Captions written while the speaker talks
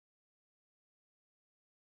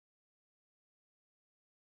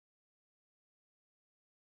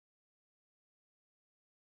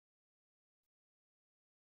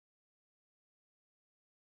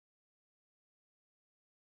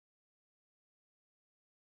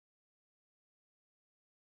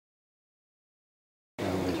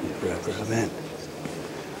ever. Amen.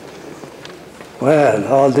 Well,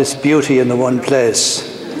 all this beauty in the one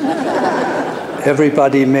place.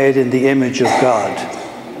 Everybody made in the image of God.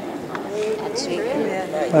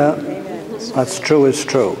 Well, what's true is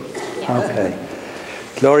true. Okay.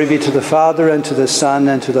 Glory be to the Father, and to the Son,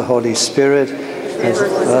 and to the Holy Spirit, as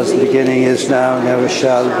the beginning is now, and ever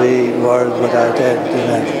shall be, world without end.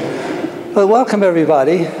 Amen. Well, welcome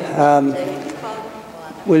everybody.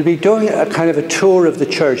 We'll be doing a kind of a tour of the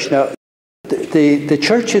church. Now, the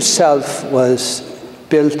church itself was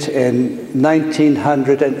built in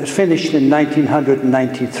 1900 and finished in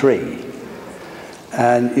 1993.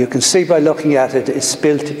 And you can see by looking at it, it's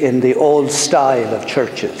built in the old style of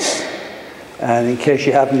churches. And in case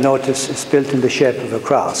you haven't noticed, it's built in the shape of a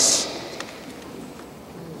cross.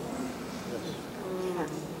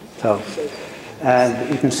 So,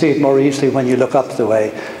 and you can see it more easily when you look up the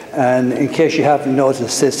way. And in case you haven't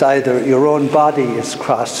noticed this either, your own body is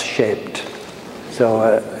cross-shaped.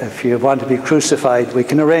 So if you want to be crucified, we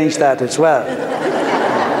can arrange that as well.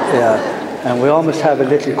 Yeah. And we almost have a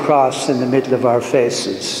little cross in the middle of our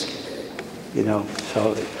faces, you know.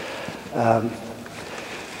 So,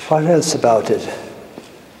 what else about it?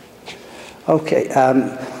 Okay.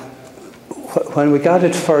 When we got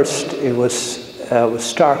it first, it was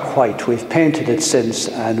stark white. We've painted it since,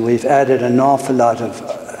 and we've added an awful lot of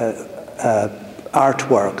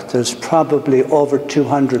artwork. There's probably over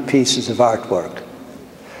 200 pieces of artwork.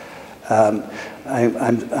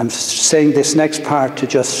 I'm saying this next part to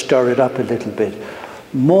just stir it up a little bit.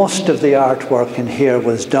 Most of the artwork in here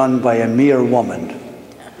was done by a mere woman.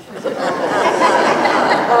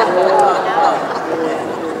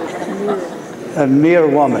 A mere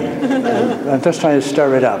woman. I'm just trying to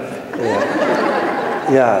stir it up.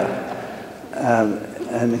 Yeah.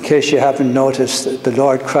 And in case you haven't noticed, the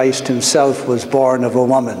Lord Christ himself was born of a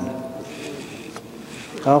woman.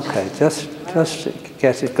 Okay, just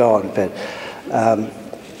get it going a bit.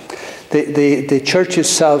 The church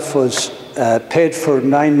itself was paid for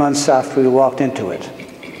 9 months after we walked into it.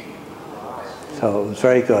 So it was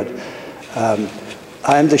very good.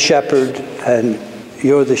 I'm the shepherd and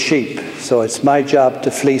you're the sheep, so it's my job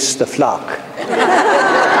to fleece the flock.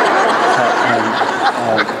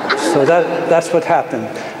 So that's what happened.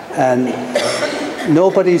 And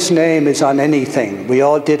nobody's name is on anything. We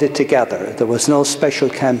all did it together. There was no special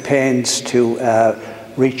campaigns to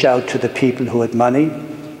reach out to the people who had money.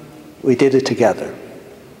 We did it together.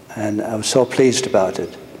 And I was so pleased about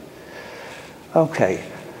it. Okay.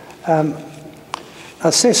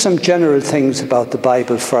 I'll say some general things about the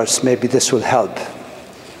Bible first. Maybe this will help.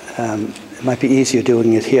 It might be easier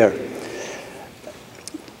doing it here.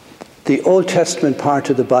 The Old Testament part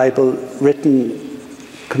of the Bible,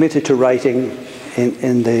 committed to writing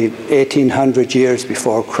in the 1800 years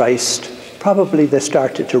before Christ, probably they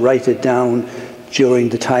started to write it down during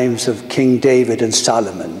the times of King David and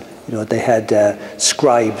Solomon. You know, they had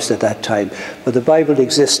scribes at that time. But the Bible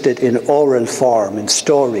existed in oral form, in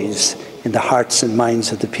stories, in the hearts and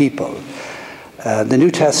minds of the people. The New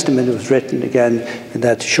Testament was written again in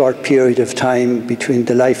that short period of time between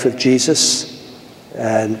the life of Jesus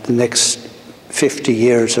and the next 50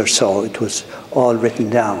 years or so. It was all written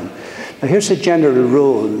down. Now here's a general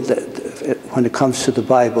rule that when it comes to the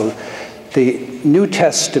Bible. The New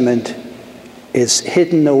Testament is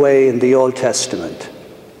hidden away in the Old Testament.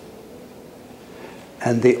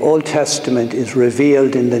 And the Old Testament is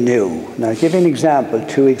revealed in the New. Now I'll give you an example,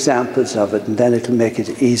 2 examples of it, and then it'll make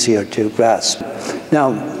it easier to grasp.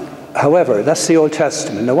 Now, however, that's the Old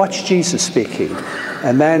Testament. Now watch Jesus speaking.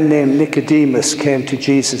 A man named Nicodemus came to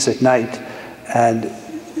Jesus at night, and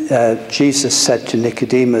Jesus said to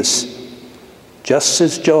Nicodemus, just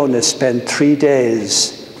as Jonah spent 3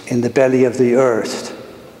 days in the belly of the earth,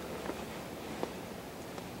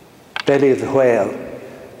 belly of the whale,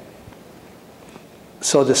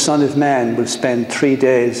 so the Son of Man will spend 3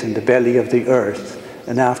 days in the belly of the earth,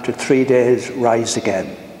 and after 3 days rise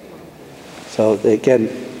again. So again,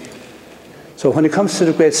 so when it comes to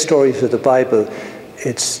the great stories of the Bible,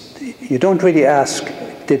 you don't really ask,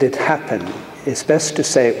 did it happen? It's best to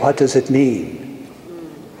say, what does it mean?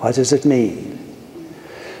 What does it mean?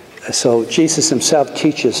 So Jesus himself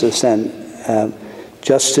teaches us then,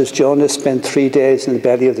 just as Jonah spent 3 days in the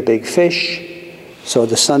belly of the big fish, so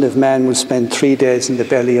the Son of Man will spend 3 days in the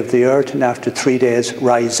belly of the earth, and after 3 days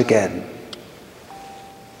rise again.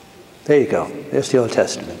 There you go. There's the Old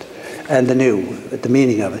Testament. And the New, the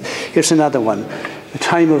meaning of it. Here's another one. The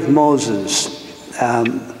time of Moses.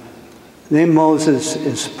 The name Moses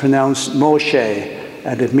is pronounced Moshe,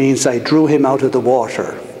 and it means I drew him out of the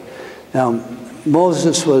water. Now,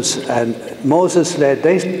 Moses led,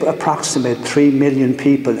 they approximate 3 million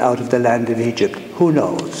people out of the land of Egypt. Who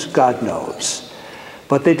knows? God knows.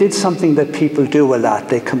 But they did something that people do a lot.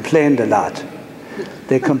 They complained a lot.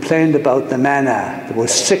 They complained about the manna. They were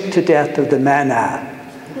sick to death of the manna.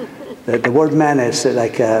 The word manna is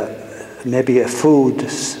like maybe a food,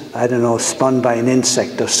 I don't know, spun by an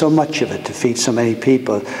insect. There's so much of it to feed so many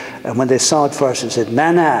people. And when they saw it first, they said,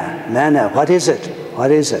 manna, manna, what is it?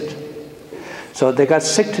 What is it? So they got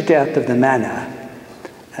sick to death of the manna.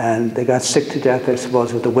 And they got sick to death, I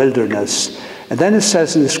suppose, of the wilderness. And then it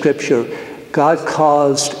says in the scripture, God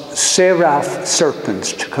caused seraph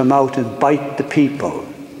serpents to come out and bite the people,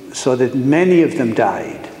 so that many of them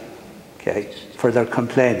died, okay, for their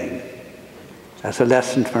complaining. That's a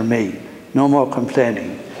lesson for me. No more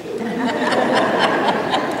complaining.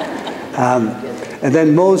 And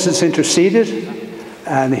then Moses interceded,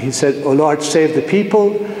 and he said, "O Lord, save the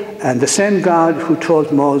people." And the same God who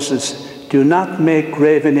told Moses, "Do not make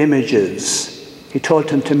graven images," he told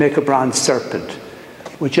him to make a bronze serpent.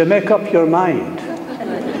 Would you make up your mind?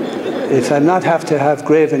 If I not have to have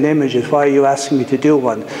graven images, why are you asking me to do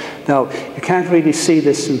one? Now, you can't really see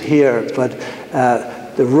this from here, but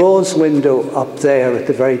the rose window up there at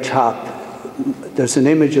the very top, there's an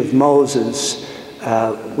image of Moses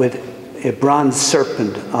with a bronze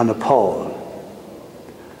serpent on a pole.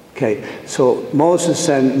 Okay, so Moses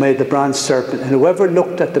then made the bronze serpent, and whoever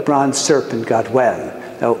looked at the bronze serpent got well.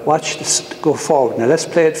 Now, watch this go forward. Now, let's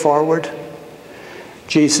play it forward.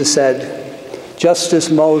 Jesus said, "Just as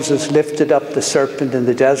Moses lifted up the serpent in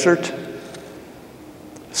the desert,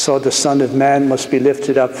 so the Son of Man must be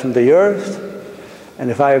lifted up from the earth.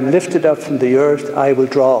 And if I am lifted up from the earth, I will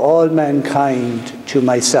draw all mankind to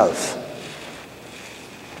myself."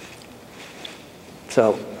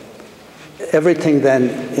 So everything then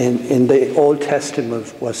in the Old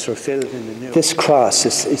Testament was fulfilled in the New. This cross,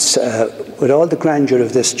 it's with all the grandeur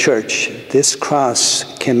of this church, this cross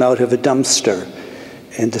came out of a dumpster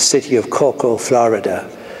in the city of Ocala, Florida.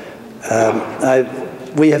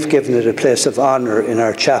 We have given it a place of honor in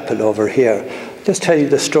our chapel over here. Just tell you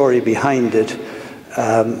the story behind it.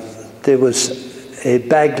 There was a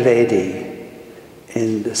bag lady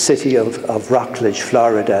in the city of Rockledge,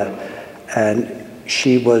 Florida, and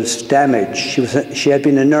she was damaged. She had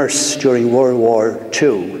been a nurse during World War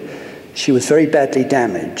II. She was very badly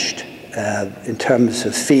damaged in terms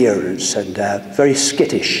of fears and very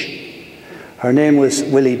skittish. Her name was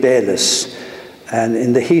Willie Bayliss, and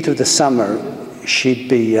in the heat of the summer, she'd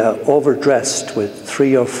be overdressed with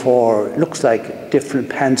 3 or 4, looks like different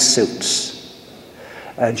pantsuits.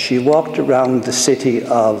 And she walked around the city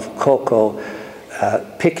of Cocoa,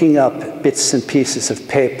 picking up bits and pieces of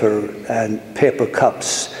paper and paper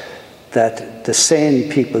cups that the sane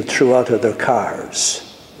people threw out of their cars.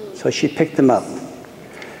 So she picked them up.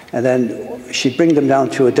 And then she'd bring them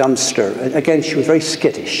down to a dumpster. And again, she was very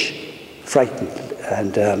skittish, frightened.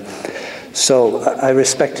 And so I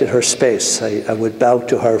respected her space. I would bow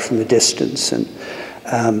to her from a distance. And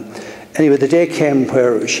anyway, the day came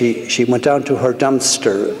where she went down to her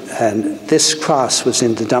dumpster, and this cross was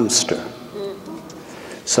in the dumpster.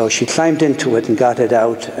 So she climbed into it and got it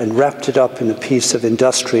out and wrapped it up in a piece of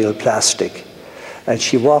industrial plastic. And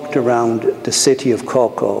she walked around the city of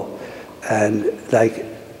Cocoa, and like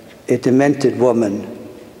a demented woman,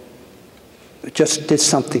 just did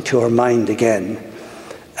something to her mind again.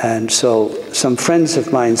 And so some friends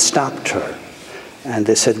of mine stopped her, and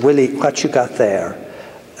they said, "Willie, what you got there?"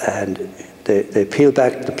 And they peeled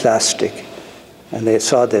back the plastic, and they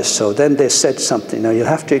saw this. So then they said something. Now, you'll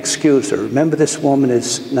have to excuse her. Remember, this woman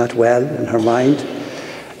is not well in her mind.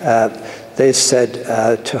 They said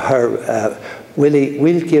to her, "Willie,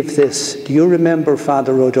 we'll give this. Do you remember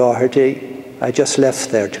Father Doherty? I just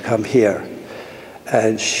left there to come here."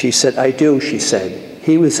 And she said, "I do," she said.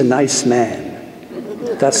 "He was a nice man."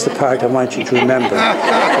 That's the part I want you to remember.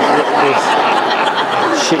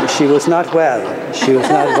 She was not well. She was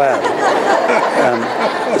not well.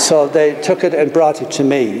 So they took it and brought it to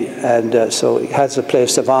me, and so it has a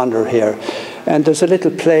place of honor here. And there's a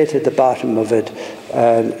little plate at the bottom of it,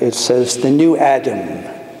 and it says, "The new Adam."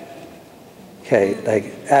 Okay,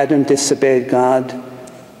 like Adam disobeyed God.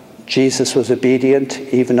 Jesus was obedient,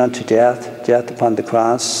 even unto death, death upon the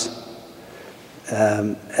cross.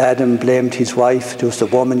 Adam blamed his wife. "It was the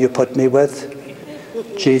woman you put me with."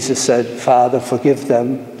 Jesus said, "Father, forgive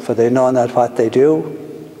them, for they know not what they do."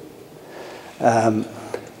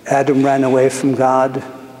 Adam ran away from God.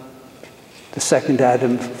 The second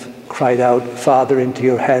Adam cried out, "Father, into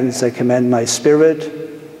your hands I commend my spirit."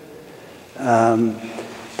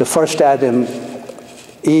 The first Adam,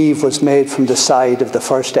 Eve, was made from the side of the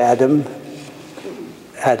first Adam.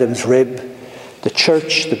 Adam's rib. The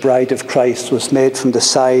church, the bride of Christ, was made from the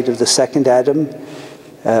side of the second Adam.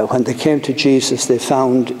 When they came to Jesus, they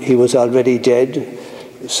found he was already dead,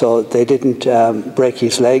 so they didn't break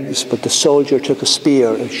his legs, but the soldier took a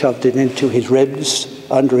spear and shoved it into his ribs,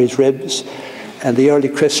 under his ribs, and the early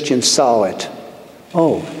Christians saw it.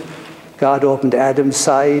 Oh, God opened Adam's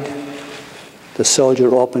side, the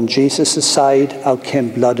soldier opened Jesus' side, out came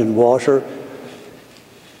blood and water.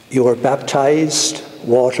 You were baptized,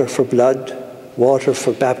 water for blood, water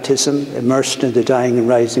for baptism, immersed in the dying and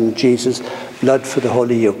rising of Jesus, blood for the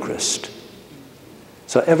Holy Eucharist.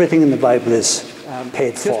 So everything in the Bible is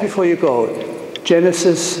paid for. Just before you go,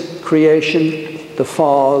 Genesis, creation, the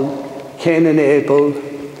fall, Cain and Abel,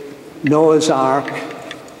 Noah's Ark,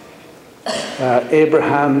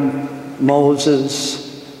 Abraham,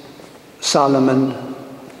 Moses, Solomon.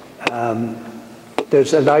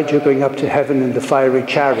 There's Elijah going up to heaven in the fiery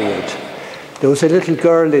chariot. There was a little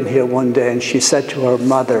girl in here one day, and she said to her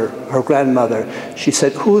mother, her grandmother, she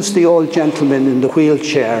said, "Who's the old gentleman in the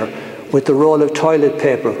wheelchair with the roll of toilet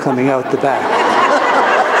paper coming out the back?"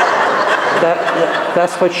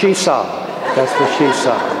 That's what she saw. That's what she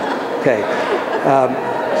saw. Okay.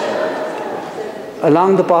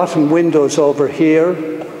 Along the bottom windows over here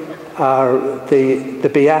are the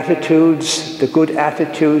Beatitudes, the good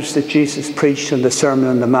attitudes that Jesus preached in the Sermon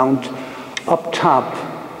on the Mount. Up top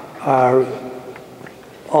are,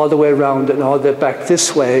 all the way around and all the way back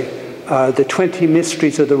this way, are the 20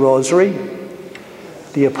 mysteries of the Rosary.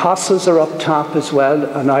 The apostles are up top as well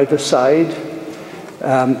on either side.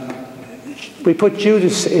 We put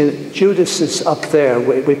Judas in. Judas is up there.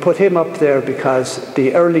 We put him up there because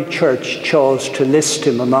the early church chose to list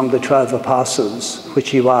him among the 12 apostles,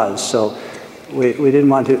 which he was. So we didn't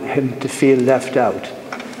want him to feel left out.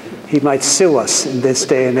 He might sue us in this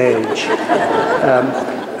day and age.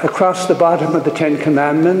 Across the bottom are the 10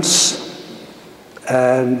 Commandments,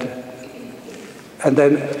 and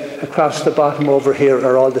then across the bottom over here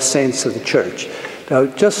are all the saints of the church. Now,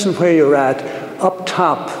 just from where you're at, up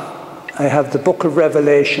top, I have the book of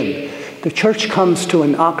Revelation. The church comes to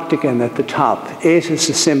an octagon at the top. 8 is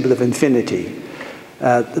the symbol of infinity.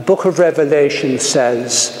 The book of Revelation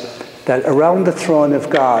says that around the throne of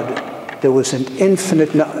God there was an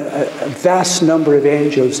a vast number of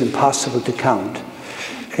angels impossible to count.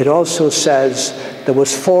 It also says there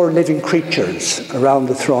was 4 living creatures around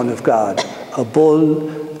the throne of God: a bull,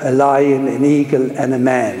 a lion, an eagle, and a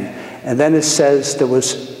man. And then it says there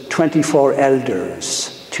was 24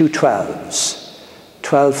 elders, 2 12s,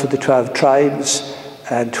 12 for the 12 tribes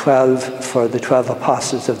and 12 for the 12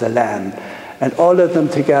 apostles of the Lamb. And all of them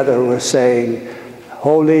together were saying,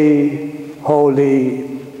 "Holy, holy,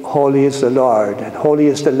 holy is the Lord, and holy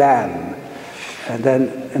is the Lamb." And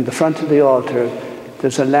then in the front of the altar,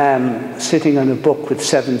 there's a lamb sitting on a book with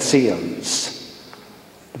 7 seals,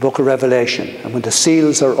 the book of Revelation. And when the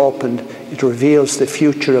seals are opened, it reveals the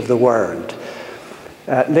future of the world.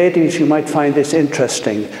 Ladies, you might find this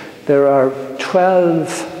interesting. There are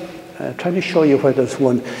 12, I'm trying to show you where there's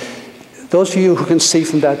one. Those of you who can see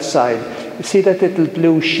from that side, you see that little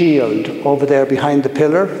blue shield over there behind the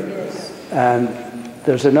pillar? Yes. And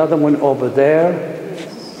there's another one over there.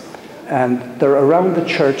 And they're around the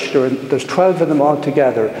church. There's 12 of them all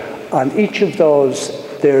together. On each of those,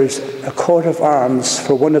 there's a coat of arms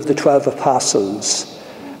for one of the 12 apostles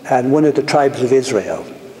and one of the tribes of Israel.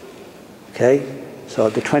 Okay? So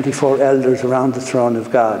the 24 elders around the throne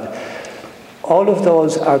of God. All of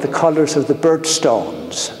those are the colors of the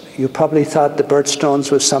birthstones. You probably thought the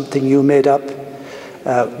birthstones was something you made up.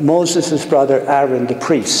 Moses' brother Aaron, the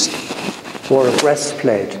priest, wore a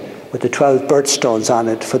breastplate with the 12 birthstones on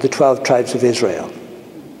it for the 12 tribes of Israel.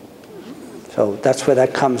 So that's where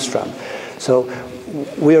that comes from. So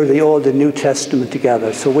we are the Old and New Testament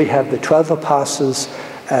together. So we have the 12 apostles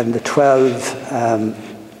and the 12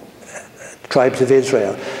 tribes of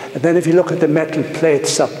Israel. And then if you look at the metal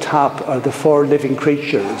plates up top are the 4 living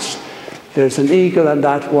creatures. There's an eagle on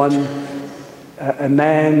that one, a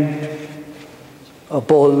man, a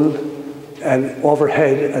bull, and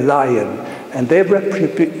overhead a lion. And they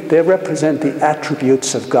represent the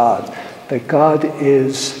attributes of God. That God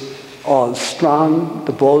is all strong,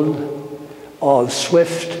 the bull, all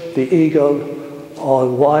swift, the eagle, all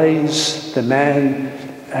wise, the man,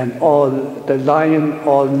 and the lion,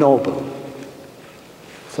 all noble.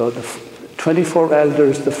 So the 24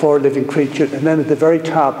 elders, the 4 living creatures, and then at the very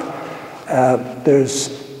top, there's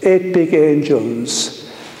 8 big angels.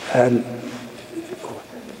 And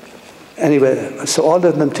anyway, so all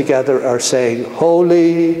of them together are saying,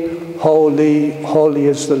 "Holy, holy, holy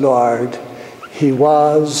is the Lord. He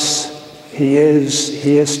was, he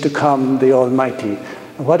is to come, the Almighty."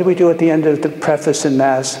 And what do we do at the end of the preface in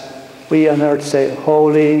Mass? We on earth say,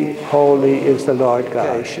 "Holy, holy is the Lord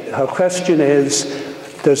God." Okay. Her question is,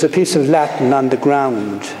 there's a piece of Latin on the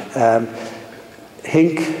ground.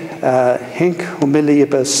 Hinc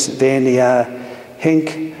humiliibus venia,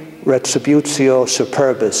 hinc retributio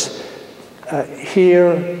superbis.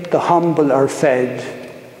 Here the humble are fed,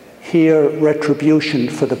 here retribution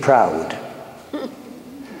for the proud.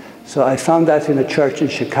 So I found that in a church in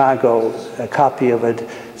Chicago, a copy of it,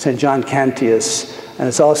 St. John Cantius, and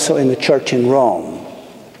it's also in the church in Rome.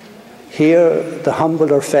 Here the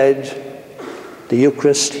humble are fed, the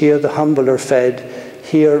Eucharist, here the humble are fed,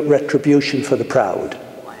 here retribution for the proud.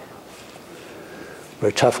 We're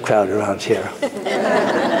a tough crowd around here.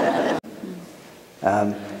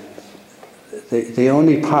 The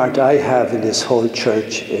only part I have in this whole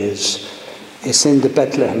church is it's in the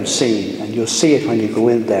Bethlehem scene, and you'll see it when you go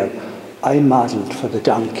in there. I modelled for the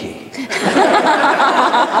donkey.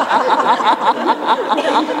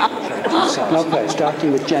 Okay,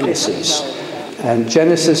 starting with Genesis. And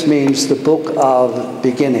Genesis means the book of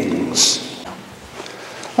beginnings.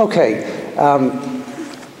 Okay,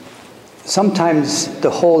 sometimes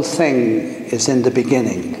the whole thing is in the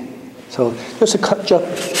beginning. So just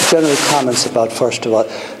general comments about, first of all,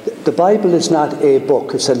 the Bible is not a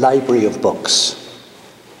book, it's a library of books.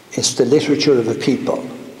 It's the literature of a people.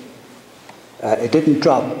 It didn't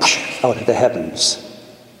drop out of the heavens.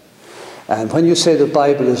 And when you say the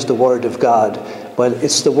Bible is the Word of God, well,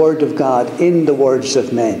 it's the Word of God in the words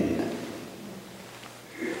of men.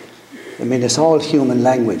 I mean, it's all human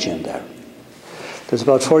language in there. There's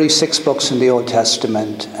about 46 books in the Old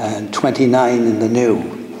Testament and 29 in the New.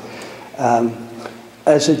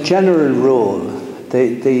 As a general rule,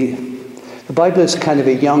 the Bible is kind of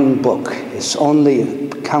a young book. It's only,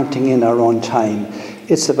 counting in our own time,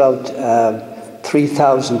 it's about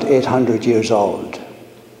 3,800 years old.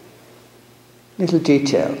 Little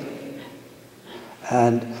detail.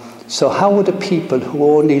 And so how would a people who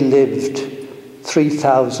only lived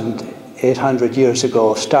 3,800 years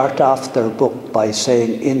ago start off their book by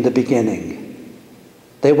saying, "In the beginning"?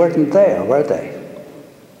 They weren't there, were they?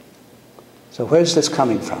 So where's this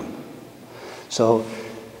coming from? So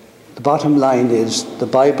the bottom line is the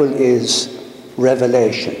Bible is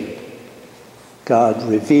revelation. God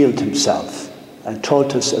revealed himself and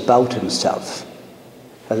told us about himself.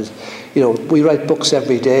 That is, you know, we write books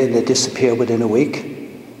every day and they disappear within a week,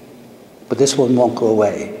 but this one won't go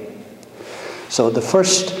away. So the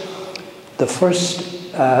first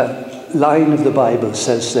line of the Bible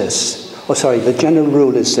says this. The general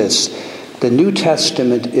rule is this. The New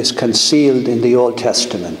Testament is concealed in the Old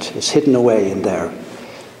Testament. It's hidden away in there.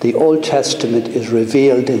 The Old Testament is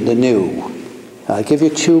revealed in the New. I'll give you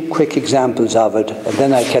two quick examples of it, and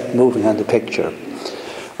then I kept moving on the picture.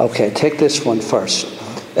 Okay, take this one first.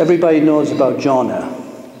 Everybody knows about Jonah.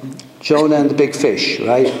 Jonah and the big fish,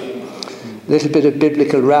 right? A little bit of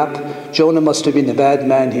biblical rap. Jonah must have been a bad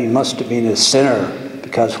man. He must have been a sinner,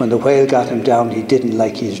 because when the whale got him down, he didn't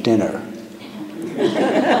like his dinner.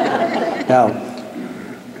 Now,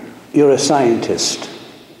 you're a scientist,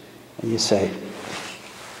 and you say,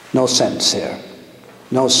 no sense here.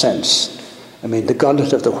 No sense. I mean, the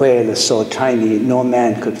gullet of the whale is so tiny, no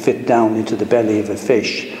man could fit down into the belly of a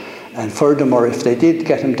fish. And furthermore, if they did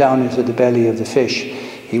get him down into the belly of the fish,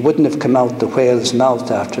 he wouldn't have come out the whale's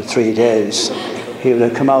mouth after 3 days. He would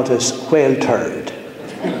have come out as whale turd.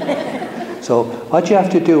 So what you have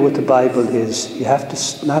to do with the Bible is you have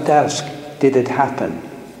to not ask, did it happen?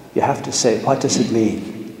 You have to say, what does it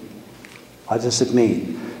mean? What does it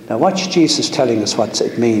mean? Now watch Jesus telling us what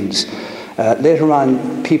it means. Later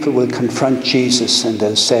on, people will confront Jesus and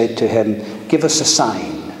they'll say to him, give us a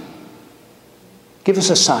sign. Give us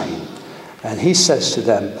a sign. And he says to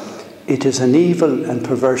them, it is an evil and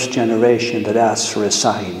perverse generation that asks for a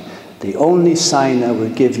sign. The only sign I will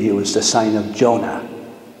give you is the sign of Jonah.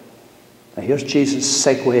 Now here's Jesus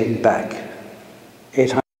segueing back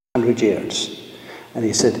 800 years. And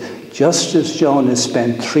he said, just as Jonah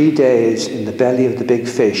spent 3 days in the belly of the big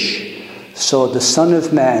fish, so the Son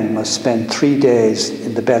of Man must spend 3 days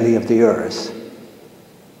in the belly of the earth.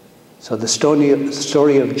 So the story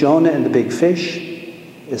of Jonah and the big fish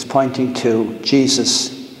is pointing to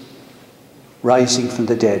Jesus rising from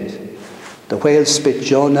the dead. The whale spit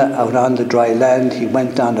Jonah out on the dry land. He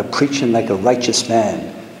went on a preaching like a righteous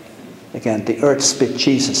man. Again, the earth spit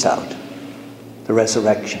Jesus out. The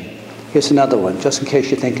resurrection. Here's another one, just in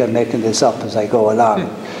case you think I'm making this up as I go along.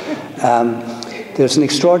 There's an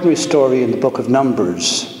extraordinary story in the book of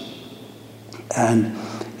Numbers. And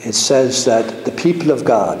it says that the people of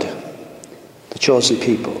God, the chosen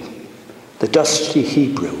people, the dusty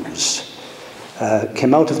Hebrews,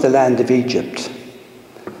 came out of the land of Egypt.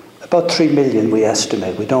 About 3 million, we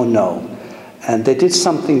estimate. We don't know. And they did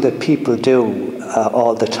something that people do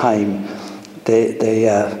all the time.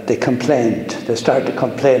 They complained. They started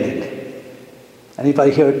complaining.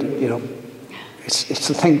 Anybody here, it's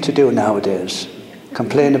the thing to do nowadays.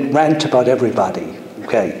 Complain, rant about everybody.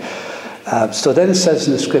 Okay. So then it says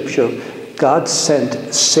in the scripture, God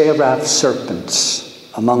sent seraph serpents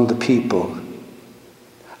among the people.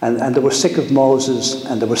 And they were sick of Moses,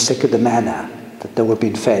 and they were sick of the manna that they were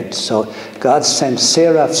being fed. So God sent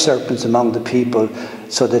seraph serpents among the people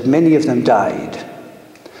so that many of them died.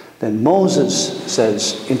 Then Moses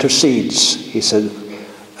intercedes. He said,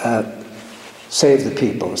 save the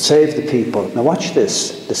people, save the people. Now watch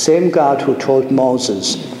this. The same God who told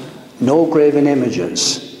Moses, no graven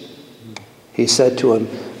images, he said to him,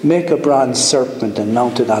 make a bronze serpent and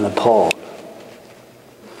mount it on a pole.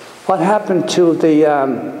 What happened to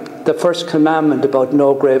the first commandment about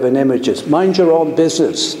no graven images? Mind your own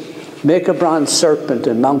business. Make a bronze serpent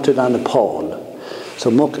and mount it on a pole. So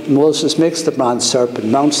Moses makes the bronze serpent,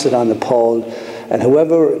 mounts it on the pole, and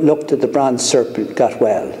whoever looked at the bronze serpent got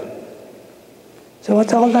well. So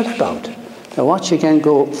what's all that about? Now watch again,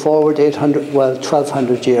 go forward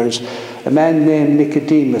 1,200 years. A man named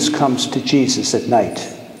Nicodemus comes to Jesus at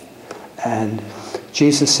night. And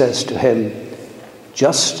Jesus says to him,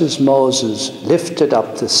 just as Moses lifted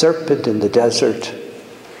up the serpent in the desert,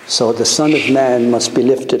 so the Son of Man must be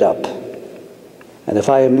lifted up. And if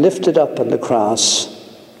I am lifted up on the cross,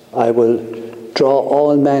 I will draw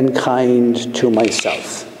all mankind to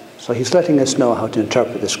myself. So he's letting us know how to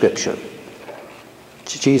interpret the scripture.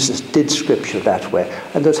 Jesus did scripture that way.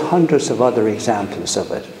 And there's hundreds of other examples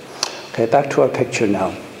of it. Okay, back to our picture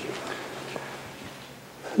now.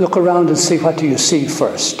 Look around and see, what do you see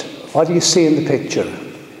first? What do you see in the picture?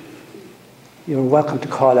 You're welcome to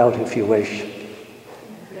call out if you wish.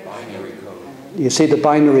 Binary code. You see the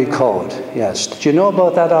binary code, yes. Did you know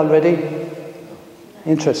about that already?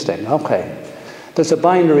 Interesting, okay. There's a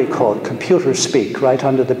binary code, computer speak, right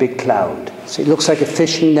under the big cloud. See, it looks like a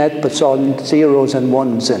fishing net, but it's all zeros and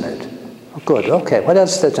ones in it. Oh, good, okay. What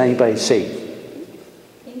else does anybody see?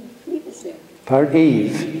 Eve is there. Pardon?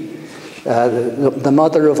 Eve. The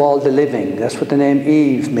mother of all the living. That's what the name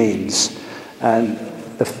Eve means. And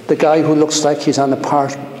the guy who looks like he's on a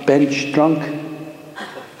park bench drunk,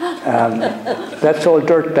 that's old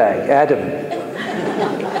dirtbag, Adam.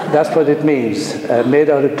 That's what it means, made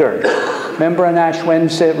out of dirt. Remember on Ash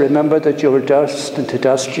Wednesday, remember that you were dust, and to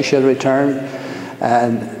dust you shall return.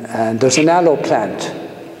 And there's an aloe plant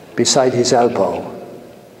beside his elbow.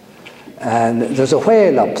 And there's a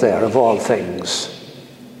whale up there, of all things.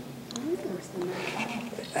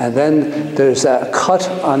 And then there's a cut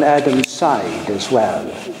on Adam's side as well.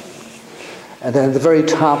 And then at the very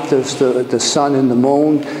top there's the sun and the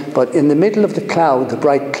moon. But in the middle of the cloud, the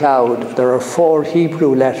bright cloud, there are 4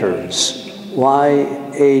 Hebrew letters.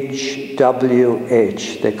 YHWH.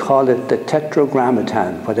 They call it the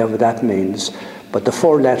tetragrammaton, whatever that means. But the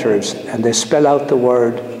 4 letters, and they spell out the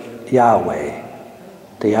word Yahweh,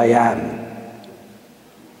 the I am.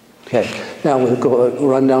 Okay, now we'll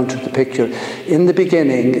run down to the picture. In the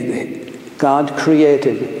beginning, God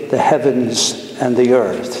created the heavens and the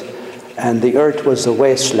earth. And the earth was a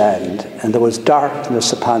wasteland, and there was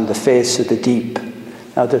darkness upon the face of the deep.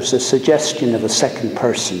 Now there's a suggestion of a second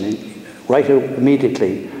person, right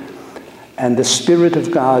immediately. And the Spirit of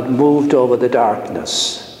God moved over the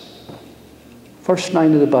darkness. First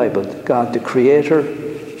line of the Bible, God the Creator,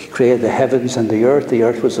 created the heavens and the earth. The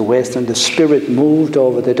earth was a wasteland. The Spirit moved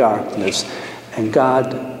over the darkness. And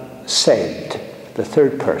God said, the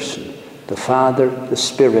third person, the Father, the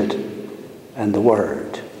Spirit, and the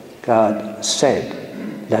Word. God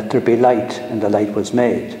said, let there be light, and the light was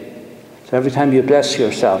made. So every time you bless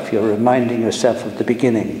yourself, you're reminding yourself of the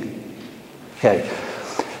beginning. Okay.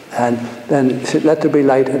 And then let there be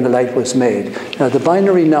light, and the light was made. Now the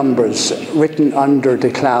binary numbers written under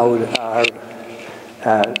the cloud are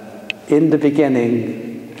in the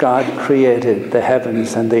beginning, God created the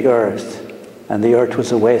heavens and the earth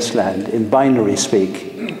was a wasteland, in binary speak.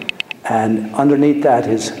 And underneath that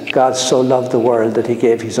is, God so loved the world that he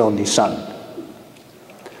gave his only Son.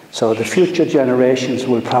 So the future generations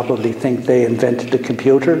will probably think they invented the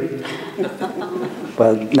computer.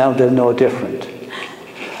 Well, now they'll know different.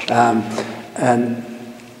 And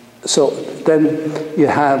so then you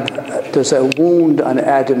have, there's a wound on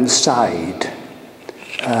Adam's side.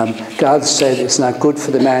 God said, it's not good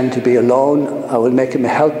for the man to be alone. I will make him a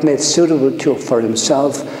helpmate suitable for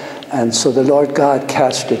himself. And so the Lord God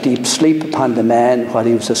cast a deep sleep upon the man. While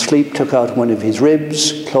he was asleep, took out one of his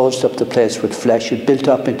ribs, closed up the place with flesh. It built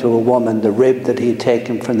up into a woman the rib that he had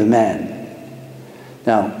taken from the man.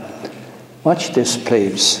 Now, watch this,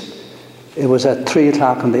 please. It was at 3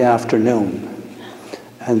 o'clock in the afternoon,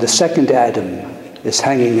 and the second Adam is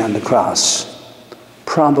hanging on the cross,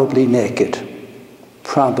 probably naked,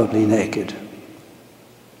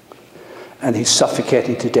 and he's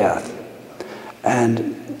suffocating to death.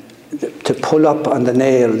 And to pull up on the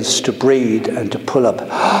nails, to breathe, and to pull up.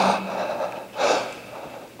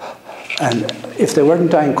 And if they weren't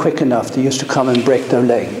dying quick enough, they used to come and break their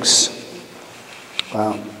legs.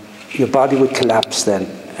 Well, your body would collapse then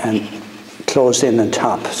and close in on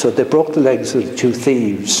top. So they broke the legs of the 2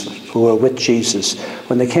 thieves who were with Jesus.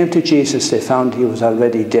 When they came to Jesus, they found he was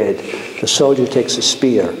already dead. The soldier takes a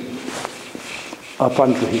spear up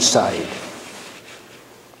under his side.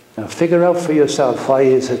 Now figure out for yourself, why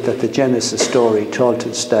is it that the Genesis story told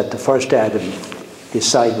us that the first Adam, his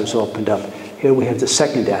side was opened up. Here we have the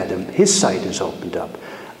second Adam, his side is opened up.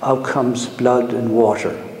 Out comes blood and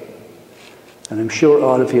water. And I'm sure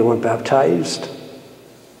all of you were baptized.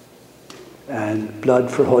 And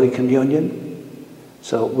blood for Holy Communion.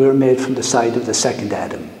 So we're made from the side of the second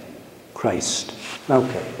Adam, Christ.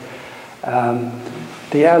 Okay.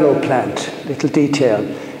 The aloe plant, little detail.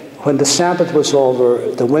 When the Sabbath was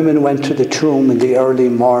over, the women went to the tomb in the early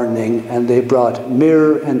morning and they brought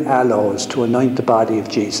myrrh and aloes to anoint the body of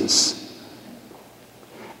Jesus.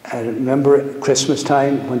 And remember at Christmas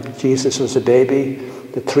time when Jesus was a baby,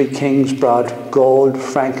 the 3 kings brought gold,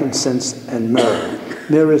 frankincense, and myrrh.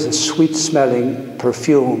 Myrrh is a sweet-smelling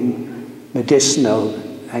perfume, medicinal,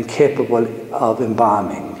 and capable of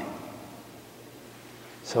embalming.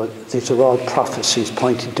 So these are all prophecies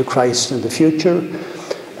pointing to Christ in the future.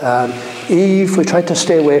 Eve, we tried to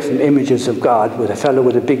stay away from images of God with a fellow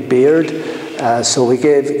with a big beard. So we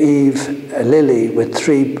gave Eve a lily with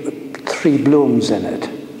three blooms in it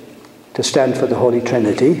to stand for the Holy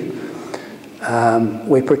Trinity.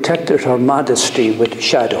 We protected her modesty with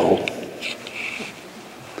shadow.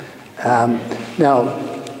 Now,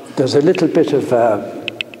 there's a little bit of,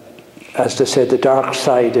 as they say, the dark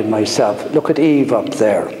side in myself. Look at Eve up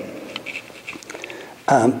there.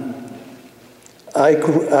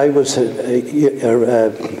 I was a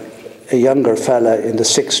younger fella in the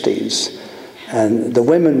 60s, and the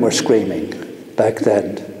women were screaming back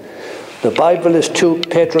then. The Bible is too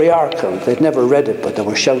patriarchal. They'd never read it, but they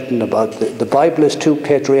were shouting about it. The Bible is too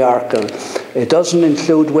patriarchal. It doesn't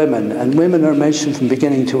include women, and women are mentioned from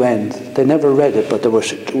beginning to end. They never read it, but they were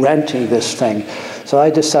ranting this thing. So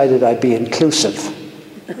I decided I'd be inclusive.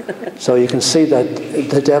 So you can see that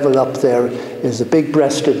the devil up there is a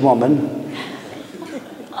big-breasted woman,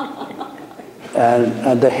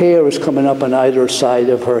 and the hair is coming up on either side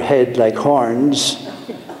of her head like horns.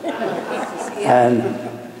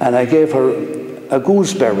 And I gave her a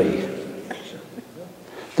gooseberry.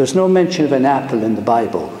 There's no mention of an apple in the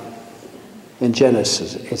Bible. In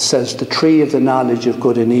Genesis, it says the tree of the knowledge of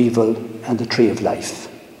good and evil and the tree of life.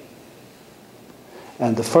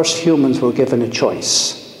 And the first humans were given a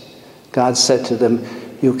choice. God said to them,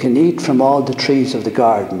 you can eat from all the trees of the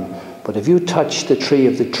garden, but if you touch the tree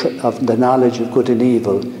of the knowledge of good and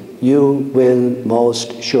evil, you will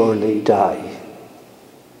most surely die.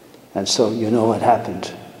 And so you know what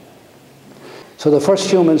happened. So the first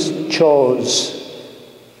humans chose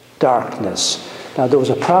darkness. Now there was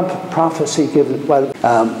a prophecy given,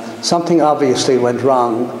 something obviously went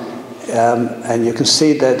wrong, and you can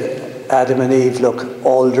see that Adam and Eve look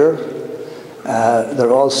older. They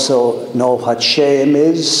also know what shame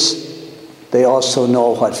is. They also know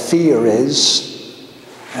what fear is.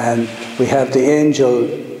 And we have the angel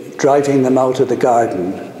driving them out of the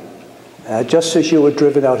garden, just as you were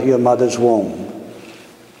driven out of your mother's womb.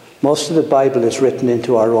 Most of the Bible is written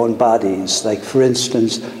into our own bodies, like, for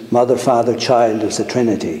instance, mother, father, child is the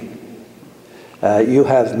Trinity. You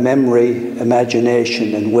have memory,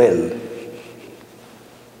 imagination, and will.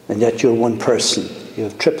 And yet you're one person. You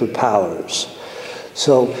have triple powers.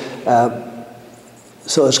 So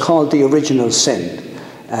it's called the original sin.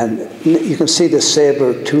 And you can see the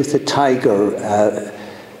saber-toothed tiger.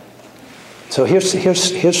 So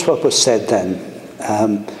here's what was said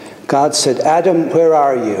then. God said, Adam, where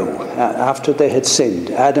are you? After they had sinned,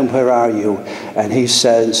 Adam, where are you? And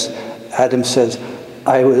Adam says,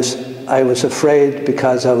 I was afraid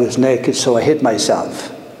because I was naked, so I hid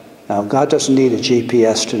myself. Now, God doesn't need a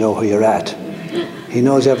GPS to know where you're at. He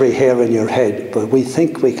knows every hair in your head, but we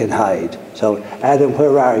think we can hide. So, Adam,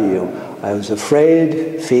 where are you? I was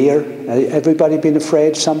afraid, fear. Everybody been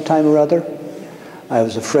afraid sometime or other? I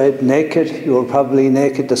was afraid, naked. You were probably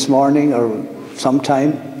naked this morning or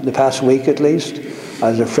sometime, the past week at least. I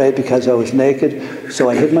was afraid because I was naked, so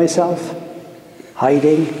I hid myself.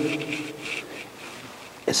 Hiding.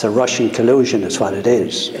 It's a Russian collusion, is what it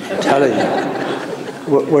is. I'm telling you.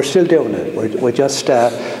 We're still doing it. We're just,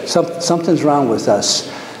 something's wrong with us.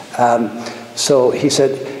 So he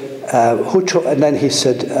said, and then he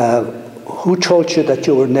said, who told you that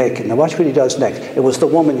you were naked? Now watch what he does next. It was the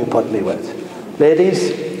woman you put me with. Ladies,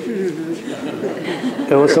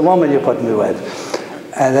 it was the woman you put me with.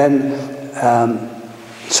 And then,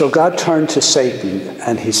 so God turned to Satan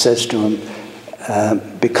and he says to him,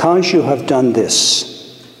 because you have done this,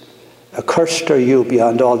 accursed are you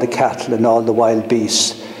beyond all the cattle and all the wild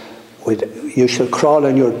beasts. You shall crawl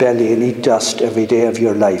on your belly and eat dust every day of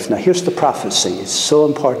your life. Now here's the prophecy. It's so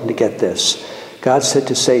important to get this. God said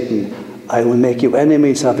to Satan, I will make you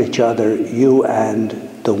enemies of each other, you and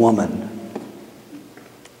the woman.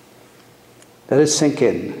 Let it sink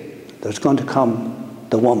in. There's going to come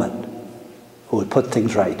the woman who will put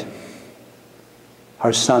things right.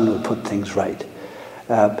 Her son will put things right.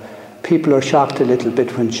 People are shocked a little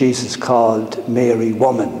bit when Jesus called Mary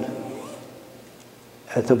woman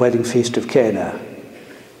at the wedding feast of Cana.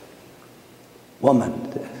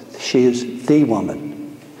 Woman. She is the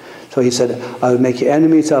woman. So he said, I will make you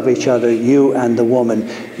enemies of each other, you and the woman.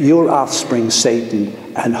 Your offspring, Satan,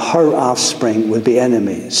 and her offspring will be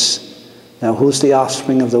enemies. Now, who's the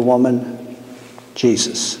offspring of the woman?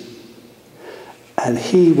 Jesus. And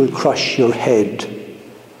he will crush your head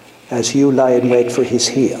as you lie in wait for his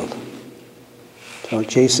heel. So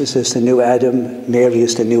Jesus is the new Adam, Mary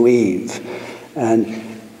is the new Eve. And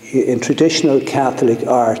in traditional Catholic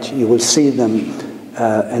art, you will see them,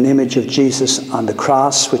 an image of Jesus on the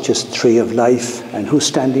cross, which is the tree of life. And who's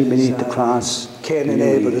standing beneath the cross? Cain and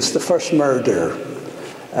Abel. It's the first murder.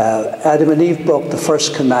 Adam and Eve broke the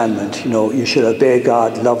first commandment. You should obey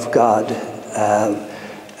God, love God.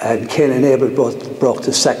 And Cain and Abel both broke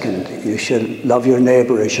the second. You should love your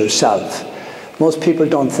neighbor as yourself. Most people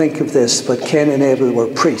don't think of this, but Cain and Abel were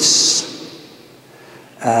priests.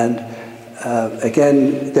 And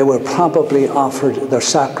again, they were probably offered their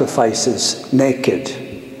sacrifices naked.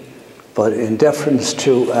 But in deference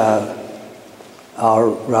to our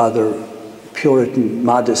rather Puritan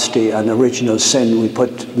modesty and original sin, we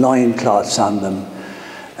put loincloths on them.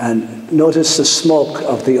 And notice the smoke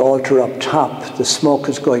of the altar up top. The smoke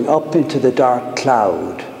is going up into the dark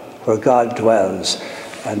cloud where God dwells.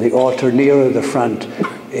 And the altar nearer the front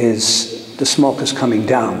the smoke is coming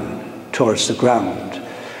down towards the ground.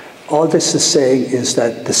 All this is saying is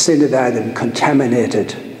that the sin of Adam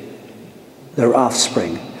contaminated their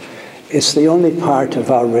offspring. It's the only part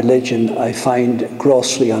of our religion I find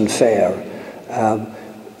grossly unfair.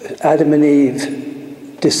 Adam and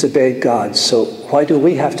Eve disobeyed God, so why do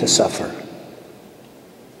we have to suffer?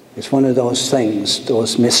 It's one of those things,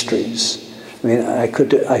 those mysteries. I mean, I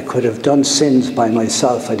could have done sins by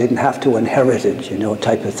myself. I didn't have to inherit it,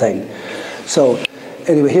 type of thing. So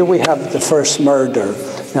anyway, here we have the first murder.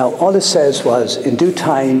 Now, all it says was, in due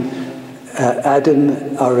time,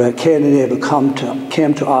 Cain and Abel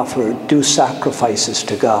came to offer due sacrifices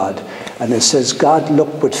to God. And it says, God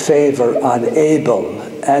looked with favor on Abel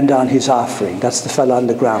and on his offering. That's the fellow on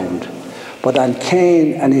the ground. But on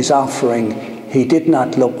Cain and his offering, he did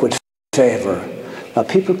not look with favor. Now,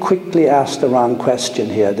 people quickly ask the wrong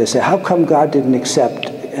question here. They say, how come God didn't accept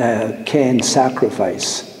Cain's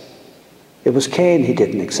sacrifice? It was Cain he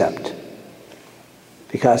didn't accept.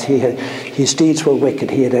 Because his deeds were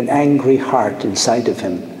wicked. He had an angry heart inside of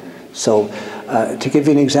him. So, to give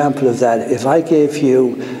you an example of that, if I gave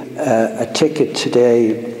you a ticket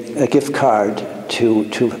today, a gift card, to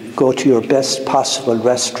go to your best possible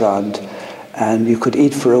restaurant, and you could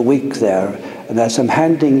eat for a week there, and as I'm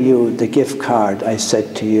handing you the gift card, I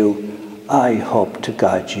said to you, I hope to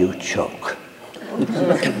God you choke.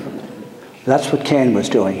 That's what Cain was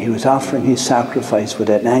doing. He was offering his sacrifice with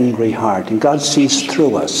an angry heart. And God sees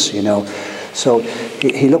through us, So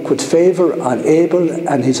he looked with favor on Abel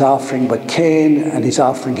and his offering, but Cain and his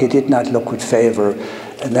offering he did not look with favor.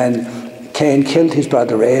 And then Cain killed his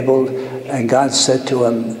brother Abel, and God said to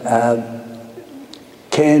him,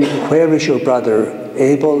 Cain, where is your brother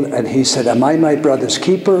Abel? And he said, am I my brother's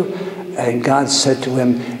keeper? And God said to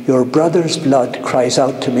him, your brother's blood cries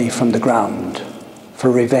out to me from the ground for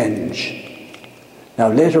revenge. Now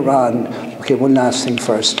later on, okay, one last thing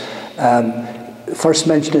first. First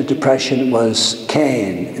mention of depression was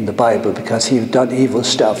Cain in the Bible because he had done evil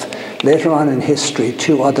stuff. Later on in history,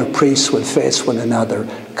 two other priests will face one another,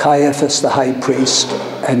 Caiaphas the high priest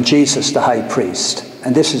and Jesus the high priest.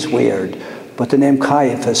 And this is weird, But the name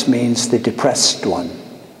Caiaphas means the depressed one,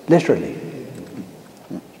 literally.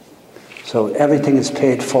 So everything is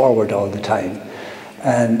paid forward all the time.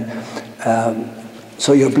 And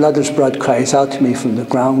so your brother's blood cries out to me from the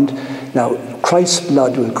ground. Now, Christ's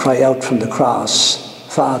blood will cry out from the cross,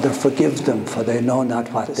 Father, forgive them, for they know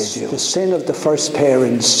not what they do. The sin of the first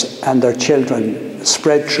parents and their children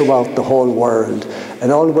spread throughout the whole world.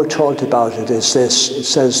 And all we're told about it is this. It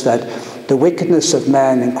says that the wickedness of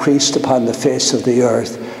man increased upon the face of the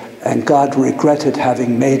earth, and God regretted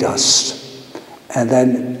having made us. And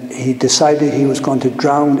then he decided he was going to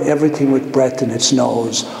drown everything with breath in its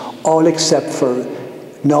nose, all except for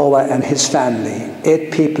Noah and his family.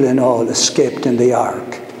 8 people in all escaped in the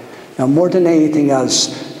ark. Now, more than anything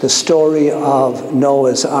else, the story of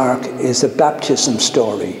Noah's ark is a baptism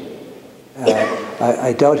story.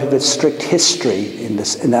 I doubt if it's strict history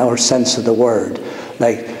in our sense of the word.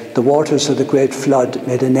 Like the waters of the great flood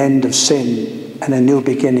made an end of sin and a new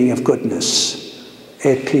beginning of goodness.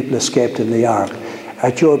 8 people escaped in the ark.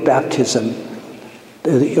 At your baptism,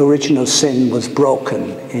 the original sin was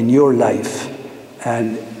broken in your life,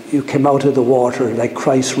 and you came out of the water like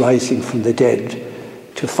Christ rising from the dead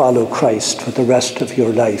to follow Christ for the rest of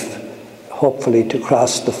your life, hopefully to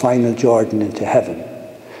cross the final Jordan into heaven.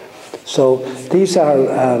 So these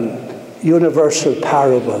are universal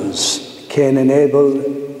parables. Cain and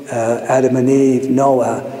Abel, Adam and Eve,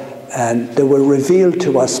 Noah, and they were revealed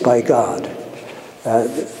to us by God.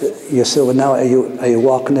 You say, well, now are you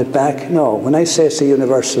walking it back? No. When I say it's a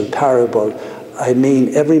universal parable, I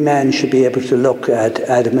mean every man should be able to look at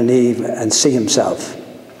Adam and Eve and see himself.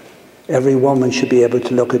 Every woman should be able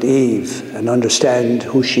to look at Eve and understand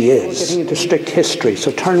who she is. We're getting into strict history,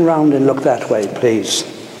 so turn around and look that way, please.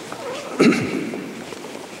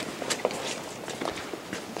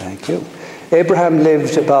 Thank you. Abraham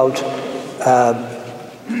lived about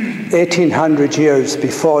 1800 years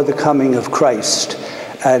before the coming of Christ,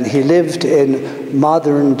 and he lived in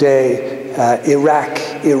modern-day Iraq,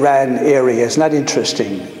 Iran area. Isn't that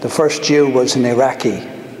interesting? The first Jew was an Iraqi.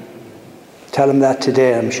 Tell him that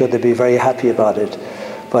today. I'm sure they'd be very happy about it.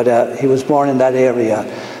 But he was born in that area.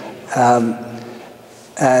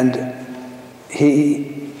 And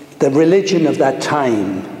the religion of that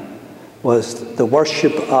time was the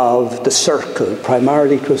worship of the circle.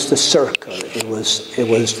 Primarily it was the circle. It was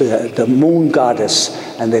the moon goddess,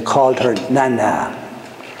 and they called her Nana.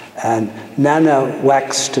 And Nana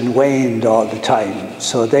waxed and waned all the time.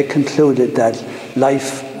 So they concluded that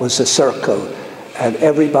life was a circle, and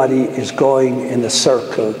everybody is going in a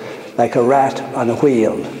circle like a rat on a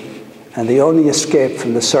wheel. And the only escape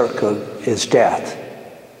from the circle is death.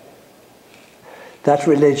 That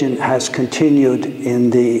religion has continued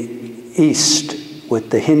in the East with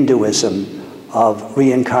the Hinduism of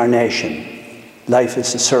reincarnation. Life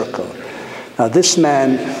is a circle. Now this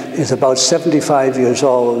man is about 75 years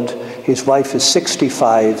old. His wife is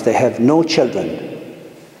 65. They have no children,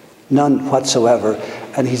 none whatsoever.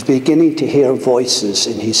 And he's beginning to hear voices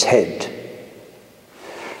in his head.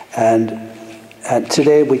 And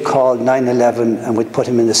today we call 9/11 and we'd put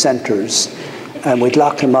him in the centres and we'd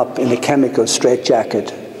lock him up in a chemical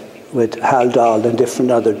straitjacket with Haldol and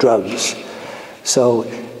different other drugs. So,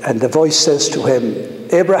 and the voice says to him,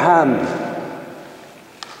 Abraham,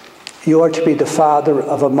 you are to be the father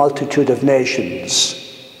of a multitude of nations.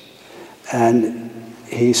 And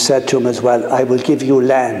he said to him as well, I will give you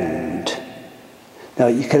land. Now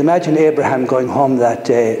you can imagine Abraham going home that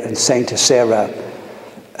day and saying to Sarah,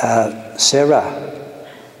 Sarah,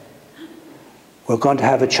 we're going to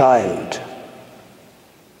have a child.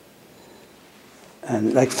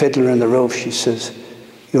 And like Fiddler on the Roof, she says,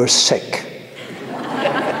 you're sick.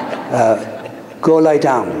 Go lie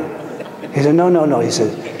down. He said, no. He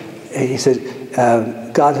said,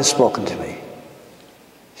 God has spoken to me.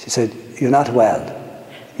 She said, you're not well.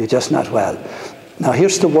 You're just not well. Now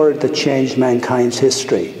here's the word that changed mankind's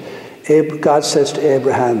history. God says to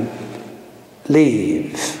Abraham,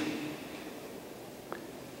 leave.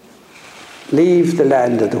 Leave the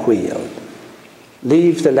land of the wheel.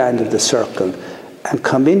 Leave the land of the circle and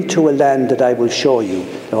come into a land that I will show you.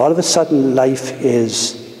 Now all of a sudden life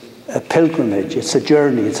is a pilgrimage, it's a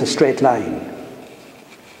journey, it's a straight line.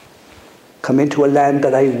 Come into a land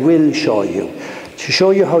that I will show you. To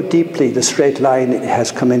show you how deeply the straight line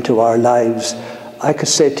has come into our lives, I could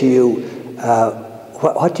say to you,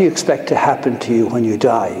 what do you expect to happen to you when you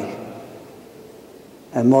die?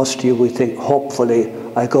 And most of you would think, hopefully,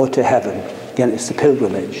 I go to heaven. Again, it's the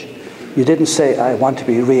pilgrimage. You didn't say, I want to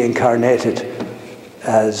be reincarnated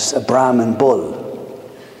as a Brahmin bull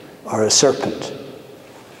or a serpent.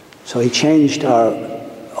 So he changed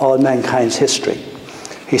all mankind's history.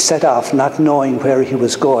 He set off not knowing where he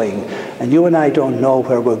was going. And you and I don't know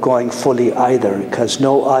where we're going fully either, because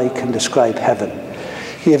no eye can describe heaven.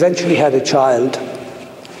 He eventually had a child,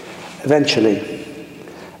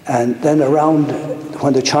 and then around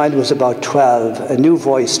when the child was about 12, a new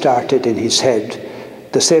voice started in his head.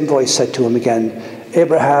 The same voice said to him again,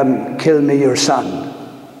 "Abraham, kill me your son."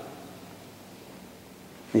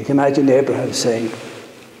 You can imagine Abraham saying,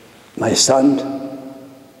 my son,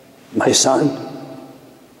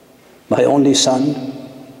 my only son,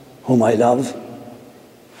 whom I love,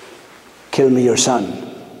 kill me your son.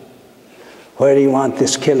 Where do you want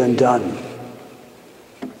this killing done?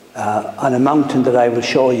 On a mountain that I will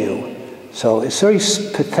show you. So it's a very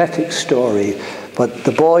pathetic story, but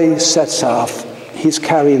the boy sets off. He's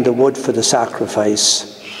carrying the wood for the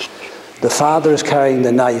sacrifice. The father is carrying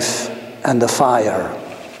the knife and the fire.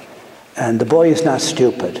 And the boy is not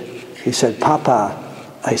stupid. He said, "Papa,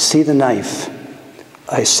 I see the knife.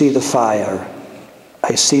 I see the fire.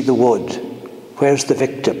 I see the wood. Where's the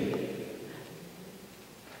victim?"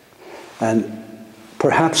 And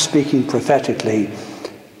perhaps speaking prophetically,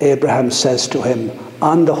 Abraham says to him,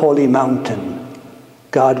 on the holy mountain,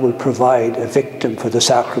 God will provide a victim for the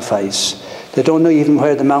sacrifice. They don't know even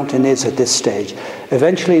where the mountain is at this stage.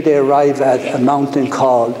 Eventually they arrive at a mountain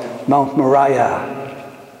called Mount Moriah.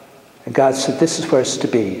 And God said, this is where it's to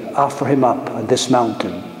be. Offer him up on this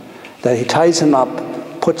mountain. Then he ties him up,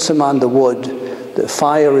 puts him on the wood. The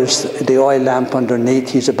fire is the oil lamp underneath.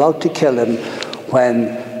 He's about to kill him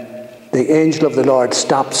when the angel of the Lord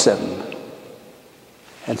stops him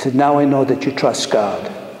and said, "Now I know that you trust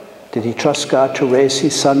God." Did he trust God to raise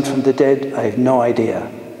his son from the dead? I have no idea.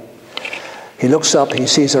 He looks up, he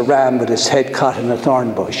sees a ram with its head caught in a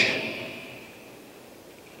thorn bush.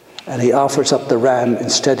 And he offers up the ram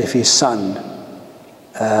instead of his son,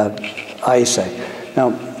 Isaac.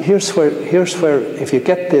 Now, here's where, if you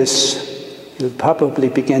get this, you'll probably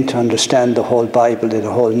begin to understand the whole Bible in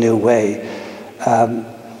a whole new way.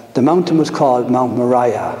 The mountain was called Mount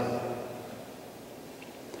Moriah.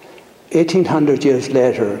 1800 years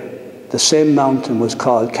later, the same mountain was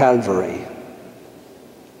called Calvary.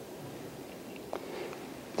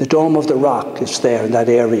 The Dome of the Rock is there in that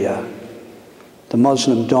area. The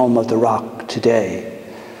Muslim Dome of the Rock today.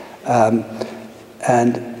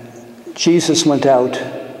 And Jesus went out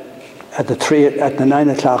at the 9